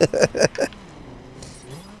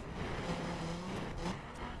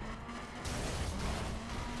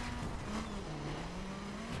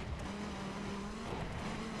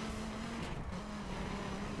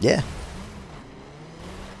 Yeah.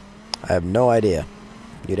 I have no idea.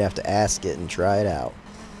 You'd have to ask it and try it out.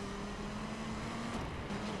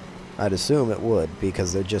 I'd assume it would,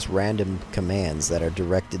 because they're just random commands that are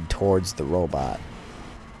directed towards the robot.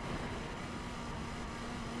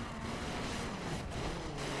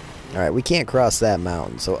 Alright, we can't cross that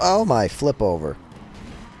mountain, so... Oh my, flip over.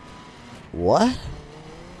 What?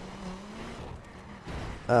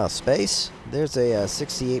 Oh, Space? There's a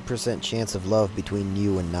 68% chance of love between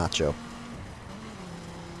you and Nacho.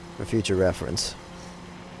 For future reference.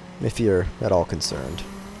 If you're at all concerned.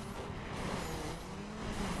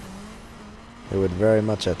 It would very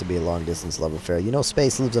much have to be a long-distance love affair. You know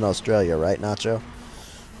Space lives in Australia, right, Nacho?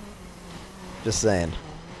 Just saying.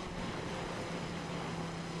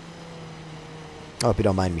 I hope you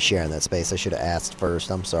don't mind me sharing that, Space. I should have asked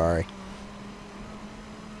first. I'm sorry.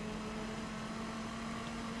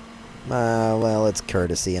 Well, it's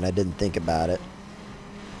courtesy, and I didn't think about it.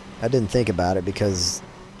 I didn't think about it because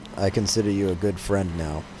I consider you a good friend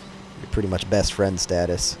now. You're pretty much best friend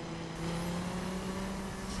status.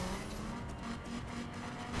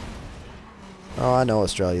 Oh, I know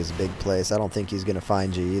Australia's a big place. I don't think he's gonna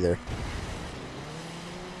find you either.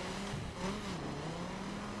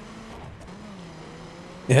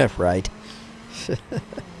 Yeah, right.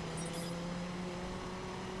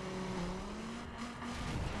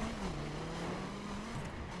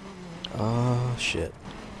 Oh, shit.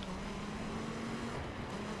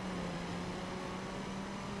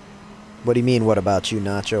 What do you mean, what about you,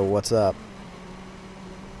 Nacho? What's up?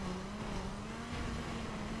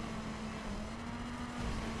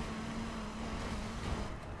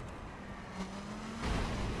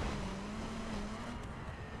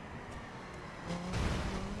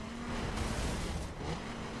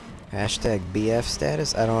 Hashtag BF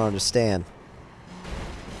status? I don't understand.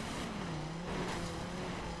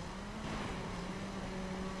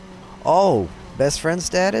 Oh, best friend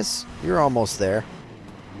status? You're almost there.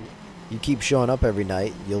 You keep showing up every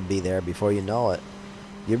night, you'll be there before you know it.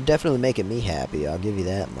 You're definitely making me happy, I'll give you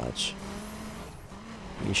that much.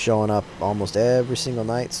 You're showing up almost every single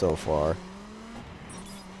night so far.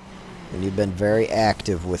 And you've been very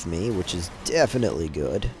active with me, which is definitely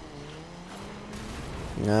good.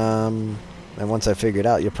 And once I figure it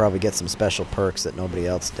out, you'll probably get some special perks that nobody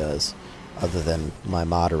else does, other than my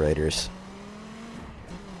moderators.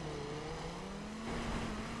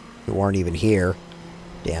 Who weren't even here.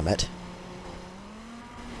 Damn it.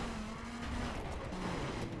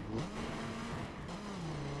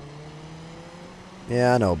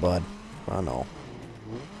 Yeah, I know, bud. I know.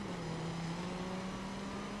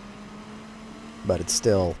 But it's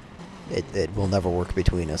still... It will never work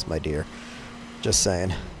between us, my dear. Just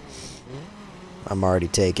saying. I'm already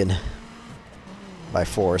taken. By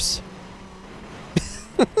force.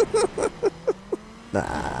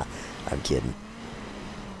 Nah, I'm kidding.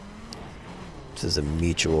 This is a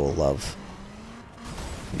mutual love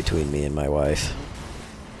between me and my wife.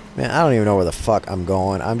 Man, I don't even know where the fuck I'm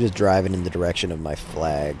going. I'm just driving in the direction of my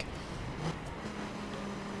flag.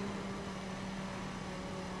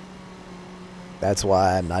 That's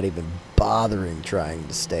why I'm not even bothering trying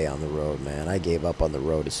to stay on the road, man. I gave up on the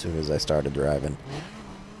road as soon as I started driving.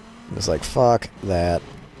 It was like, fuck that.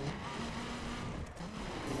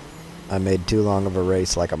 I made too long of a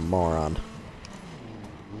race like a moron.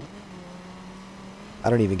 I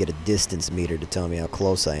don't even get a distance meter to tell me how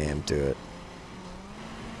close I am to it.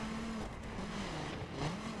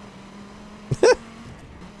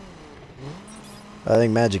 I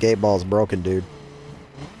think Magic 8 Ball's broken, dude.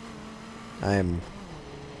 I am...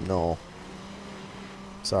 No.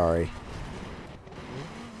 Sorry.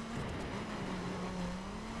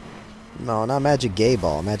 No, not Magic Gay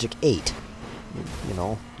Ball. Magic 8. You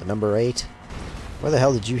know, the number 8. Where the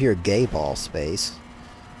hell did you hear Gay Ball, Space?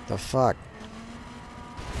 The fuck?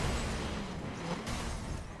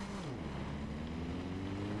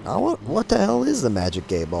 Oh, what the hell is the Magic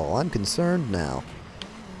Gay Ball? I'm concerned now.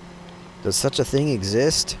 Does such a thing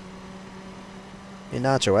exist? Hey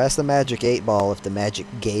Nacho, ask the Magic 8 Ball if the Magic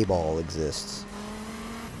Gay Ball exists.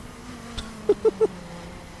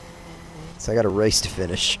 So I got a race to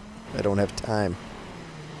finish. I don't have time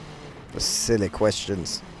for silly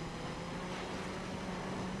questions.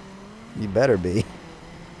 You better be.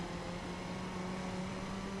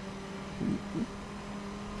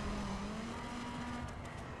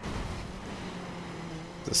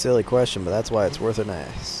 It's a silly question, but that's why it's worth an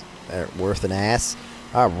ass. Worth an ass?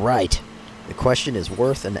 Alright. The question is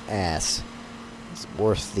worth an ass. It's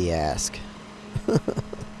worth the ask.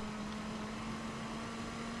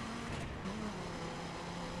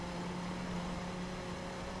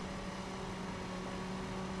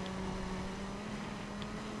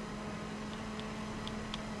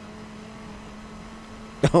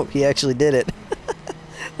 Oh, he actually did it.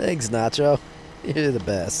 Thanks, Nacho. You're the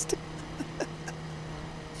best.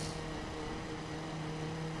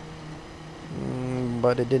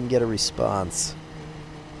 But it didn't get a response.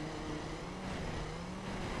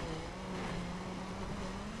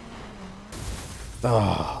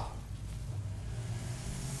 Oh.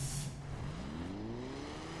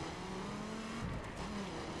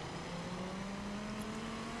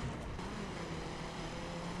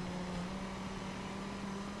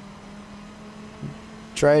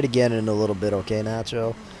 Try it again in a little bit, okay,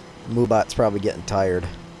 Nacho? Moobot's probably getting tired.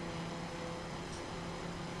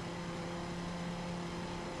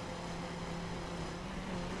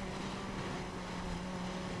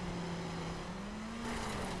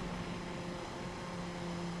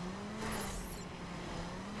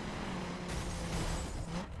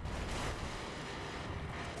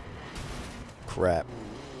 Crap.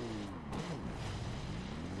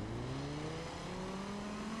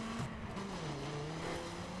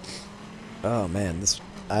 Oh man,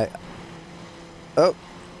 oh,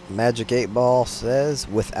 Magic 8 Ball says,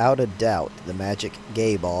 without a doubt, the Magic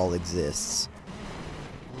Gay Ball exists.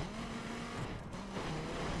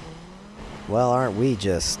 Well, aren't we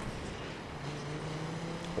just...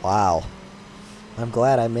 Wow. I'm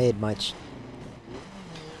glad I made my...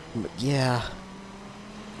 Yeah.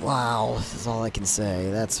 Wow, this is all I can say.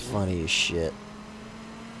 That's funny as shit.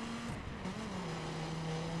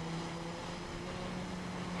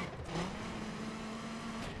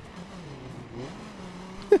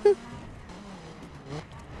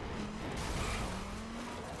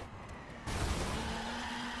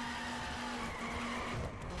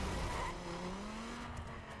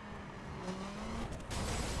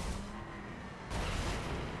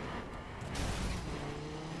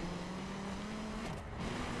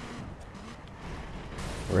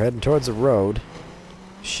 We're heading towards the road.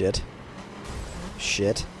 Shit.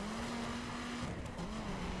 Shit.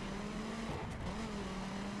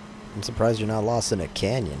 I'm surprised you're not lost in a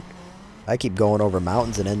canyon. I keep going over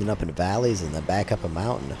mountains and ending up in valleys and then back up a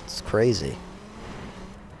mountain. It's crazy.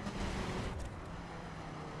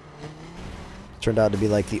 Turned out to be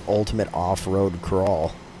like the ultimate off-road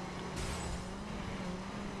crawl.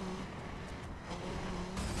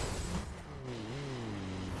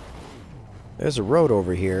 There's a road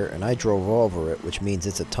over here, and I drove over it, which means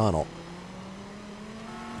it's a tunnel.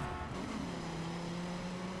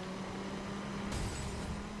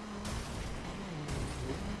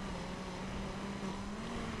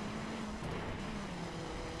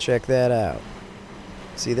 Check that out.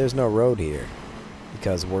 See, there's no road here,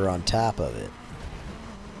 because we're on top of it.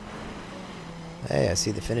 Hey, I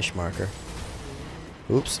see the finish marker.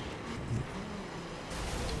 Oops.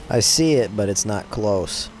 I see it, but it's not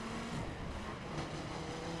close.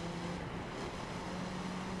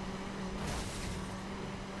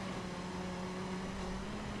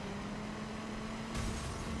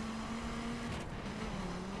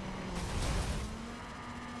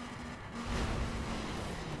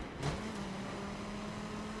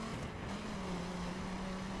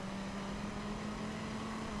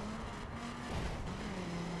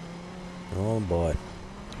 Oh boy,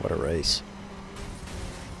 what a race.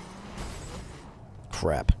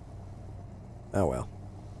 Crap. Oh well.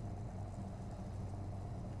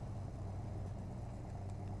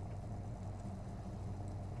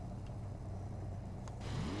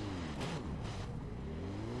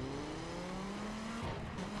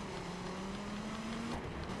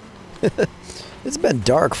 It's been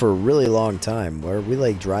dark for a really long time. Are we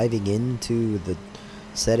like driving into the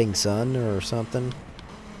setting sun or something?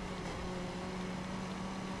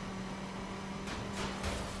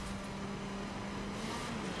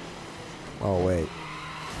 Oh, wait.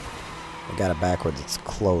 I got it backwards. It's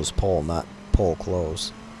close pull, not pull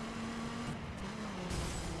close.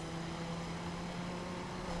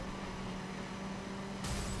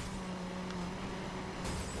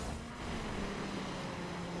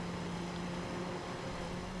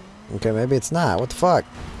 Okay, maybe it's not. What the fuck?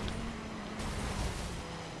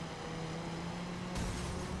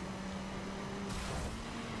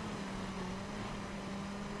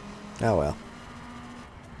 Oh well.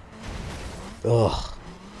 Ugh.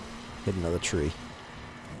 Hit another tree.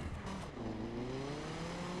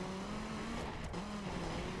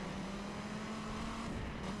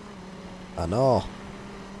 I know.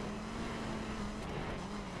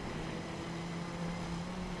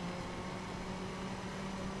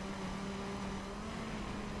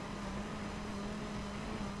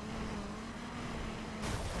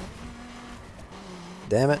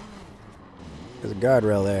 Damn it. There's a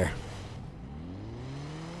guardrail there.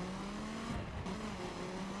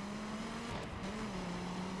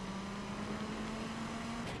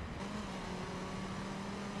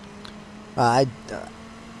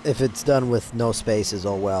 If it's done with no spaces,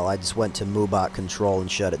 oh well. I just went to Moobot control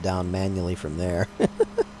and shut it down manually from there.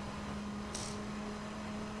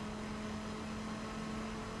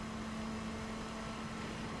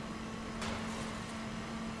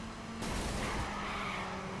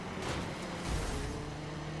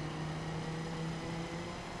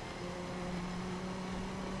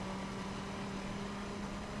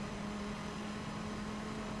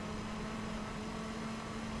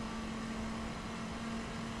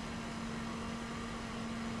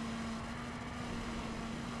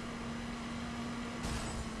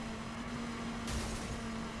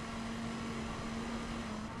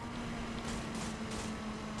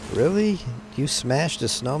 Really? You smashed a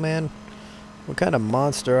snowman? What kind of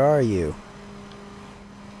monster are you?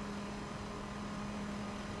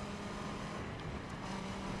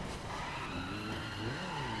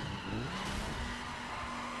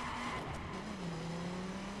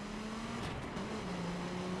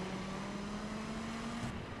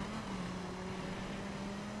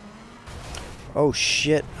 Oh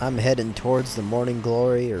shit, I'm heading towards the Morning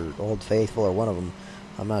Glory or Old Faithful or one of them.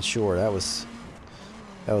 I'm not sure. That was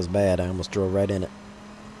bad. I almost drove right in it.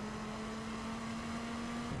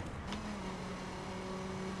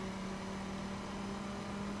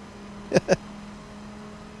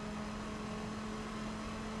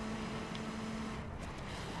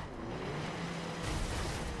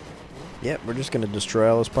 Yep, we're just gonna destroy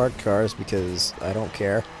all those parked cars because I don't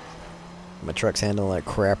care. My truck's handling like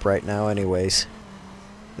crap right now anyways.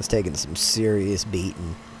 It's taking some serious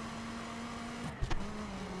beating.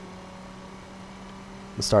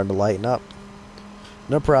 It's starting to lighten up.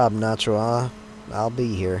 No problem, Nacho. I'll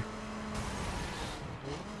be here.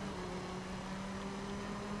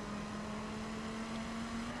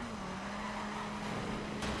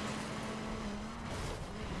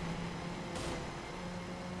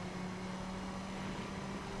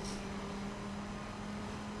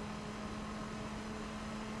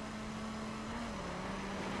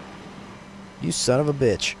 You son of a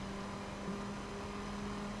bitch.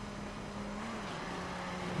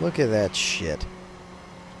 Look at that shit.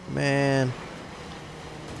 Man.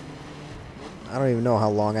 I don't even know how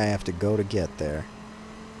long I have to go to get there.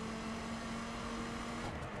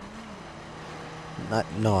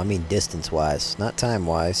 No, I mean distance-wise, not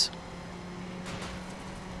time-wise.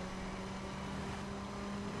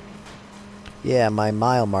 Yeah, my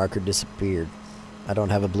mile marker disappeared. I don't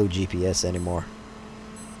have a blue GPS anymore.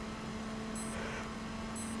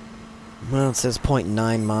 Well, it says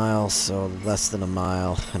 0.9 miles, so less than a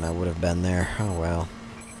mile, and I would have been there. Oh well.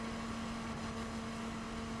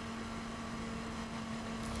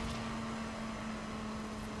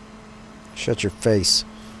 Shut your face.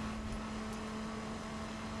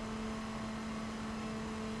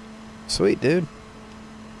 Sweet, dude.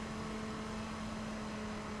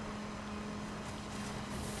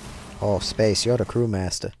 Oh, Space, you're the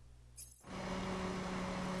crewmaster.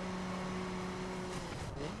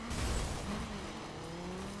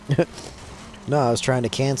 No, I was trying to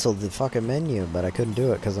cancel the fucking menu, but I couldn't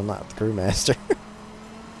do it because I'm not the crewmaster.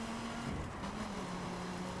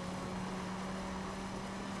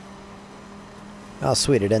 Oh,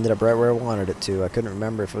 sweet, it ended up right where I wanted it to. I couldn't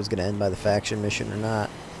remember if it was going to end by the faction mission or not.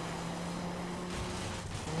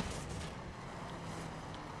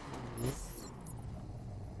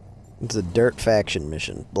 It's a dirt faction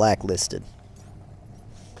mission. Blacklisted.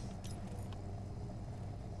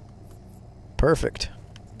 Perfect.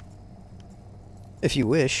 If you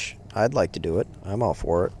wish, I'd like to do it. I'm all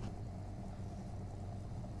for it.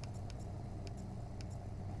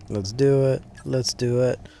 Let's do it. Let's do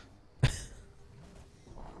it.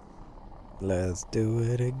 Let's do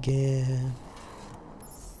it again.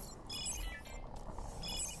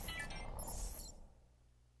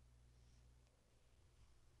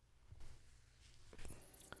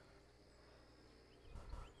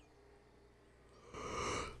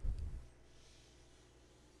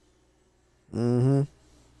 Mm-hmm.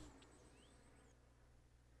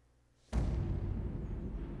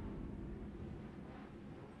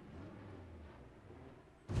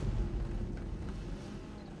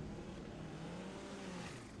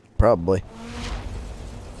 Probably.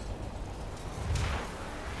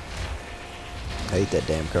 I hate that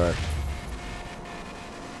damn car.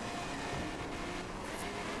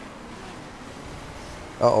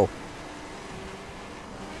 Uh-oh.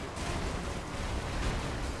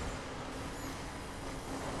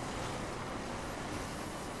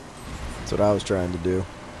 That's what I was trying to do.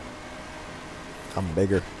 I'm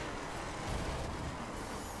bigger.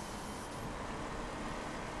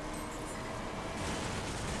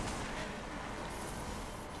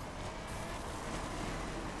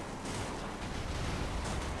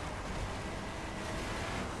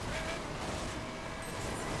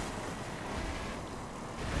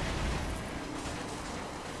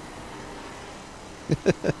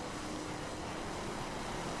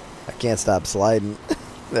 I can't stop sliding.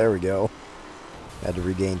 There we go. Had to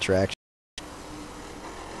regain traction.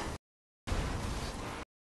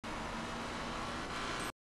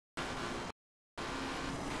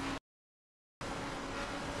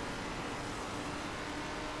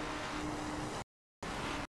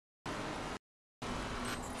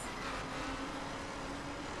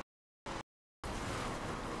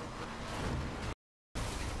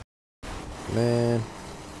 Man.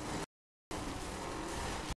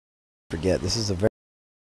 Forget, this is a very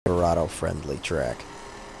Silverado-friendly track.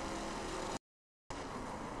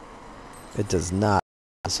 It does not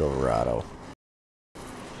Silverado.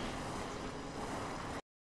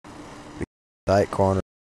 Tight corner,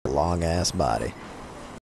 long ass body.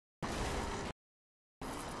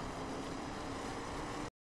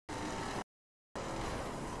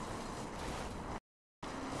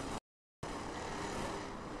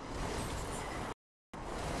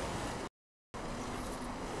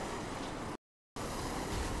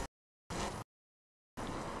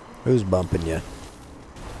 Who's bumping you?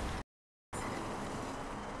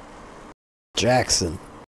 Jackson.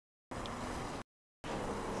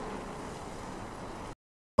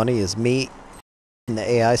 Funny is me in the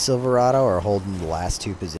AI Silverado are holding the last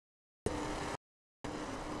two positions.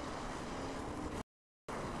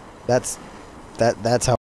 That's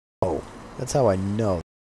how. Oh, that's how I know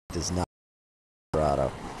it is not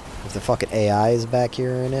Silverado. If the fucking AI is back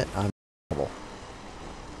here in it, I'm in trouble.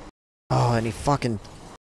 Oh, and he fucking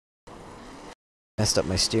messed up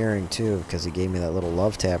my steering too because he gave me that little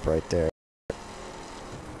love tap right there.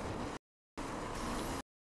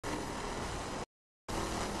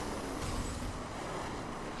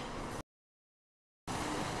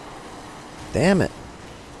 Damn it.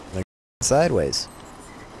 Like sideways.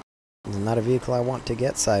 It's not a vehicle I want to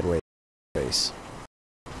get sideways. place.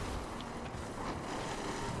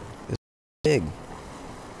 It's big.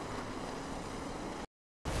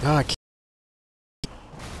 Ah, I can't.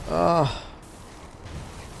 Oh.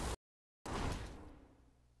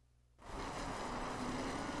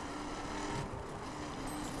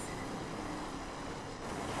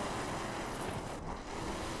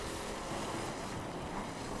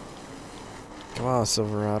 Come on,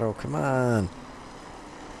 Silverado, come on.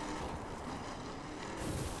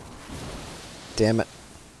 Damn it.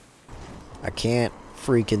 I can't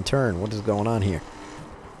freaking turn. What is going on here?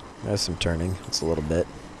 There's some turning. It's a little bit.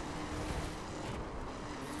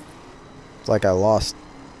 It's like I lost.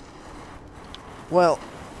 Well,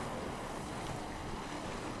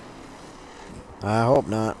 I hope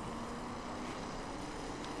not.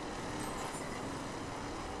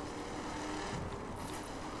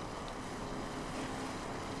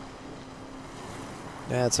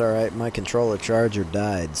 That's alright. My controller charger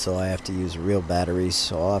died, so I have to use real batteries,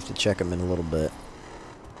 so I'll have to check them in a little bit.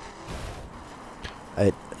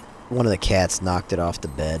 One of the cats knocked it off the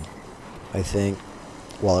bed, I think,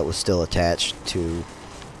 while it was still attached to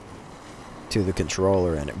the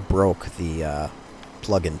controller, and it broke the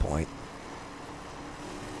plug-in point.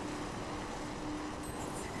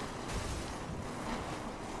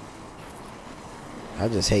 I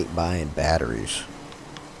just hate buying batteries.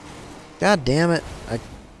 God damn it. I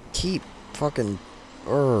keep fucking...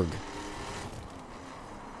 Urgh.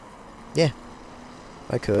 Yeah.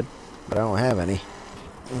 I could. But I don't have any.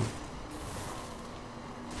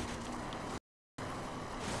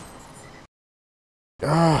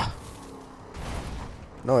 Ah.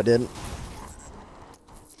 No, I didn't.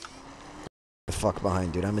 The fuck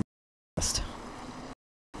behind, dude. I'm in dust.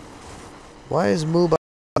 Why is Moobot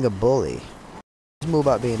being a bully? Why is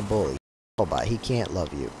Moobot being a bully? Moobot, he can't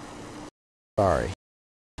love you. Sorry.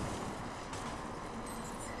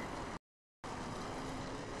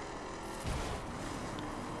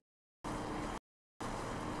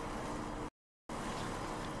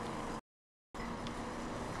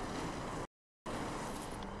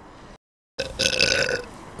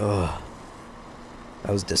 Ugh.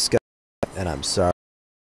 That was disgusting, and I'm sorry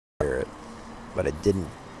to hear it, but I didn't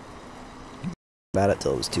about it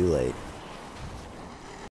till it was too late.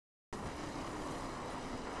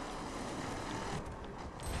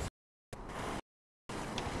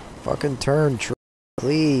 Fucking turn,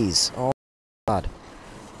 please. Oh, God.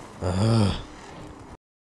 Ugh.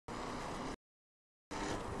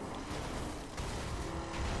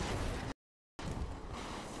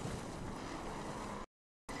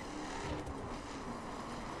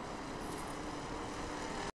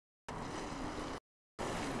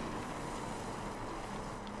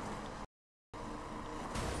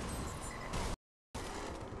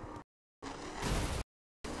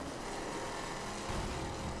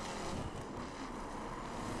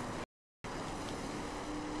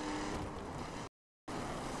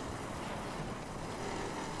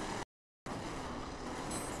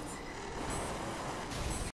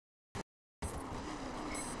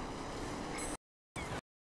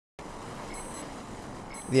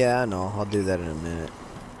 Yeah, I know. I'll do that in a minute.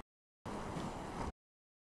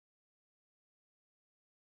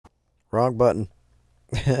 Wrong button.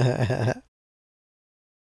 It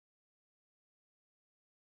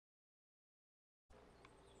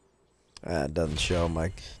doesn't show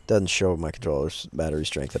my controller's battery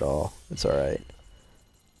strength at all. It's all right.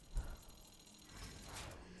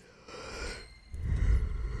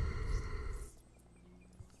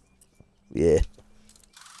 Yeah.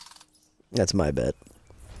 That's my bet.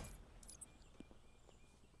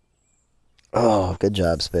 Oh, good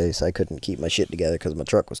job, Space. I couldn't keep my shit together because my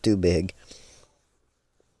truck was too big.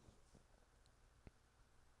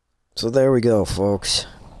 So there we go, folks.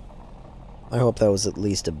 I hope that was at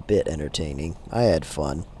least a bit entertaining. I had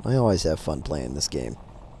fun. I always have fun playing this game.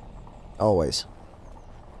 Always.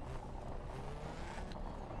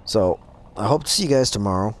 So, I hope to see you guys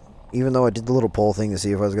tomorrow. Even though I did the little poll thing to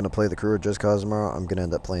see if I was going to play the crew or Just Cause tomorrow, I'm going to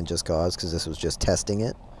end up playing Just Cause because this was just testing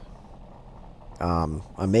it.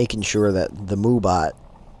 I'm making sure that the Moobot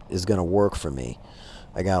is going to work for me.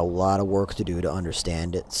 I got a lot of work to do to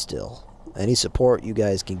understand it still. Any support you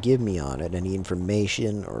guys can give me on it, any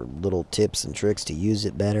information or little tips and tricks to use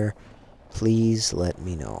it better, please let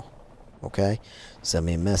me know. Okay? Send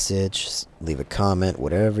me a message, leave a comment,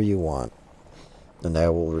 whatever you want. And I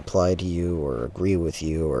will reply to you or agree with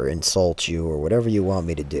you or insult you or whatever you want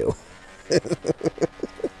me to do.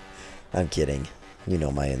 I'm kidding. You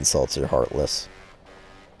know my insults are heartless.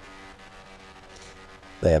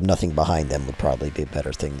 They have nothing behind them would probably be a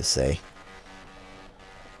better thing to say.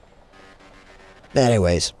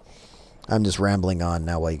 Anyways, I'm just rambling on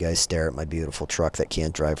now while you guys stare at my beautiful truck that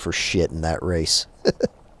can't drive for shit in that race.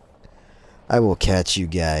 I will catch you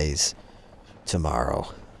guys tomorrow.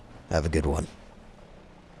 Have a good one.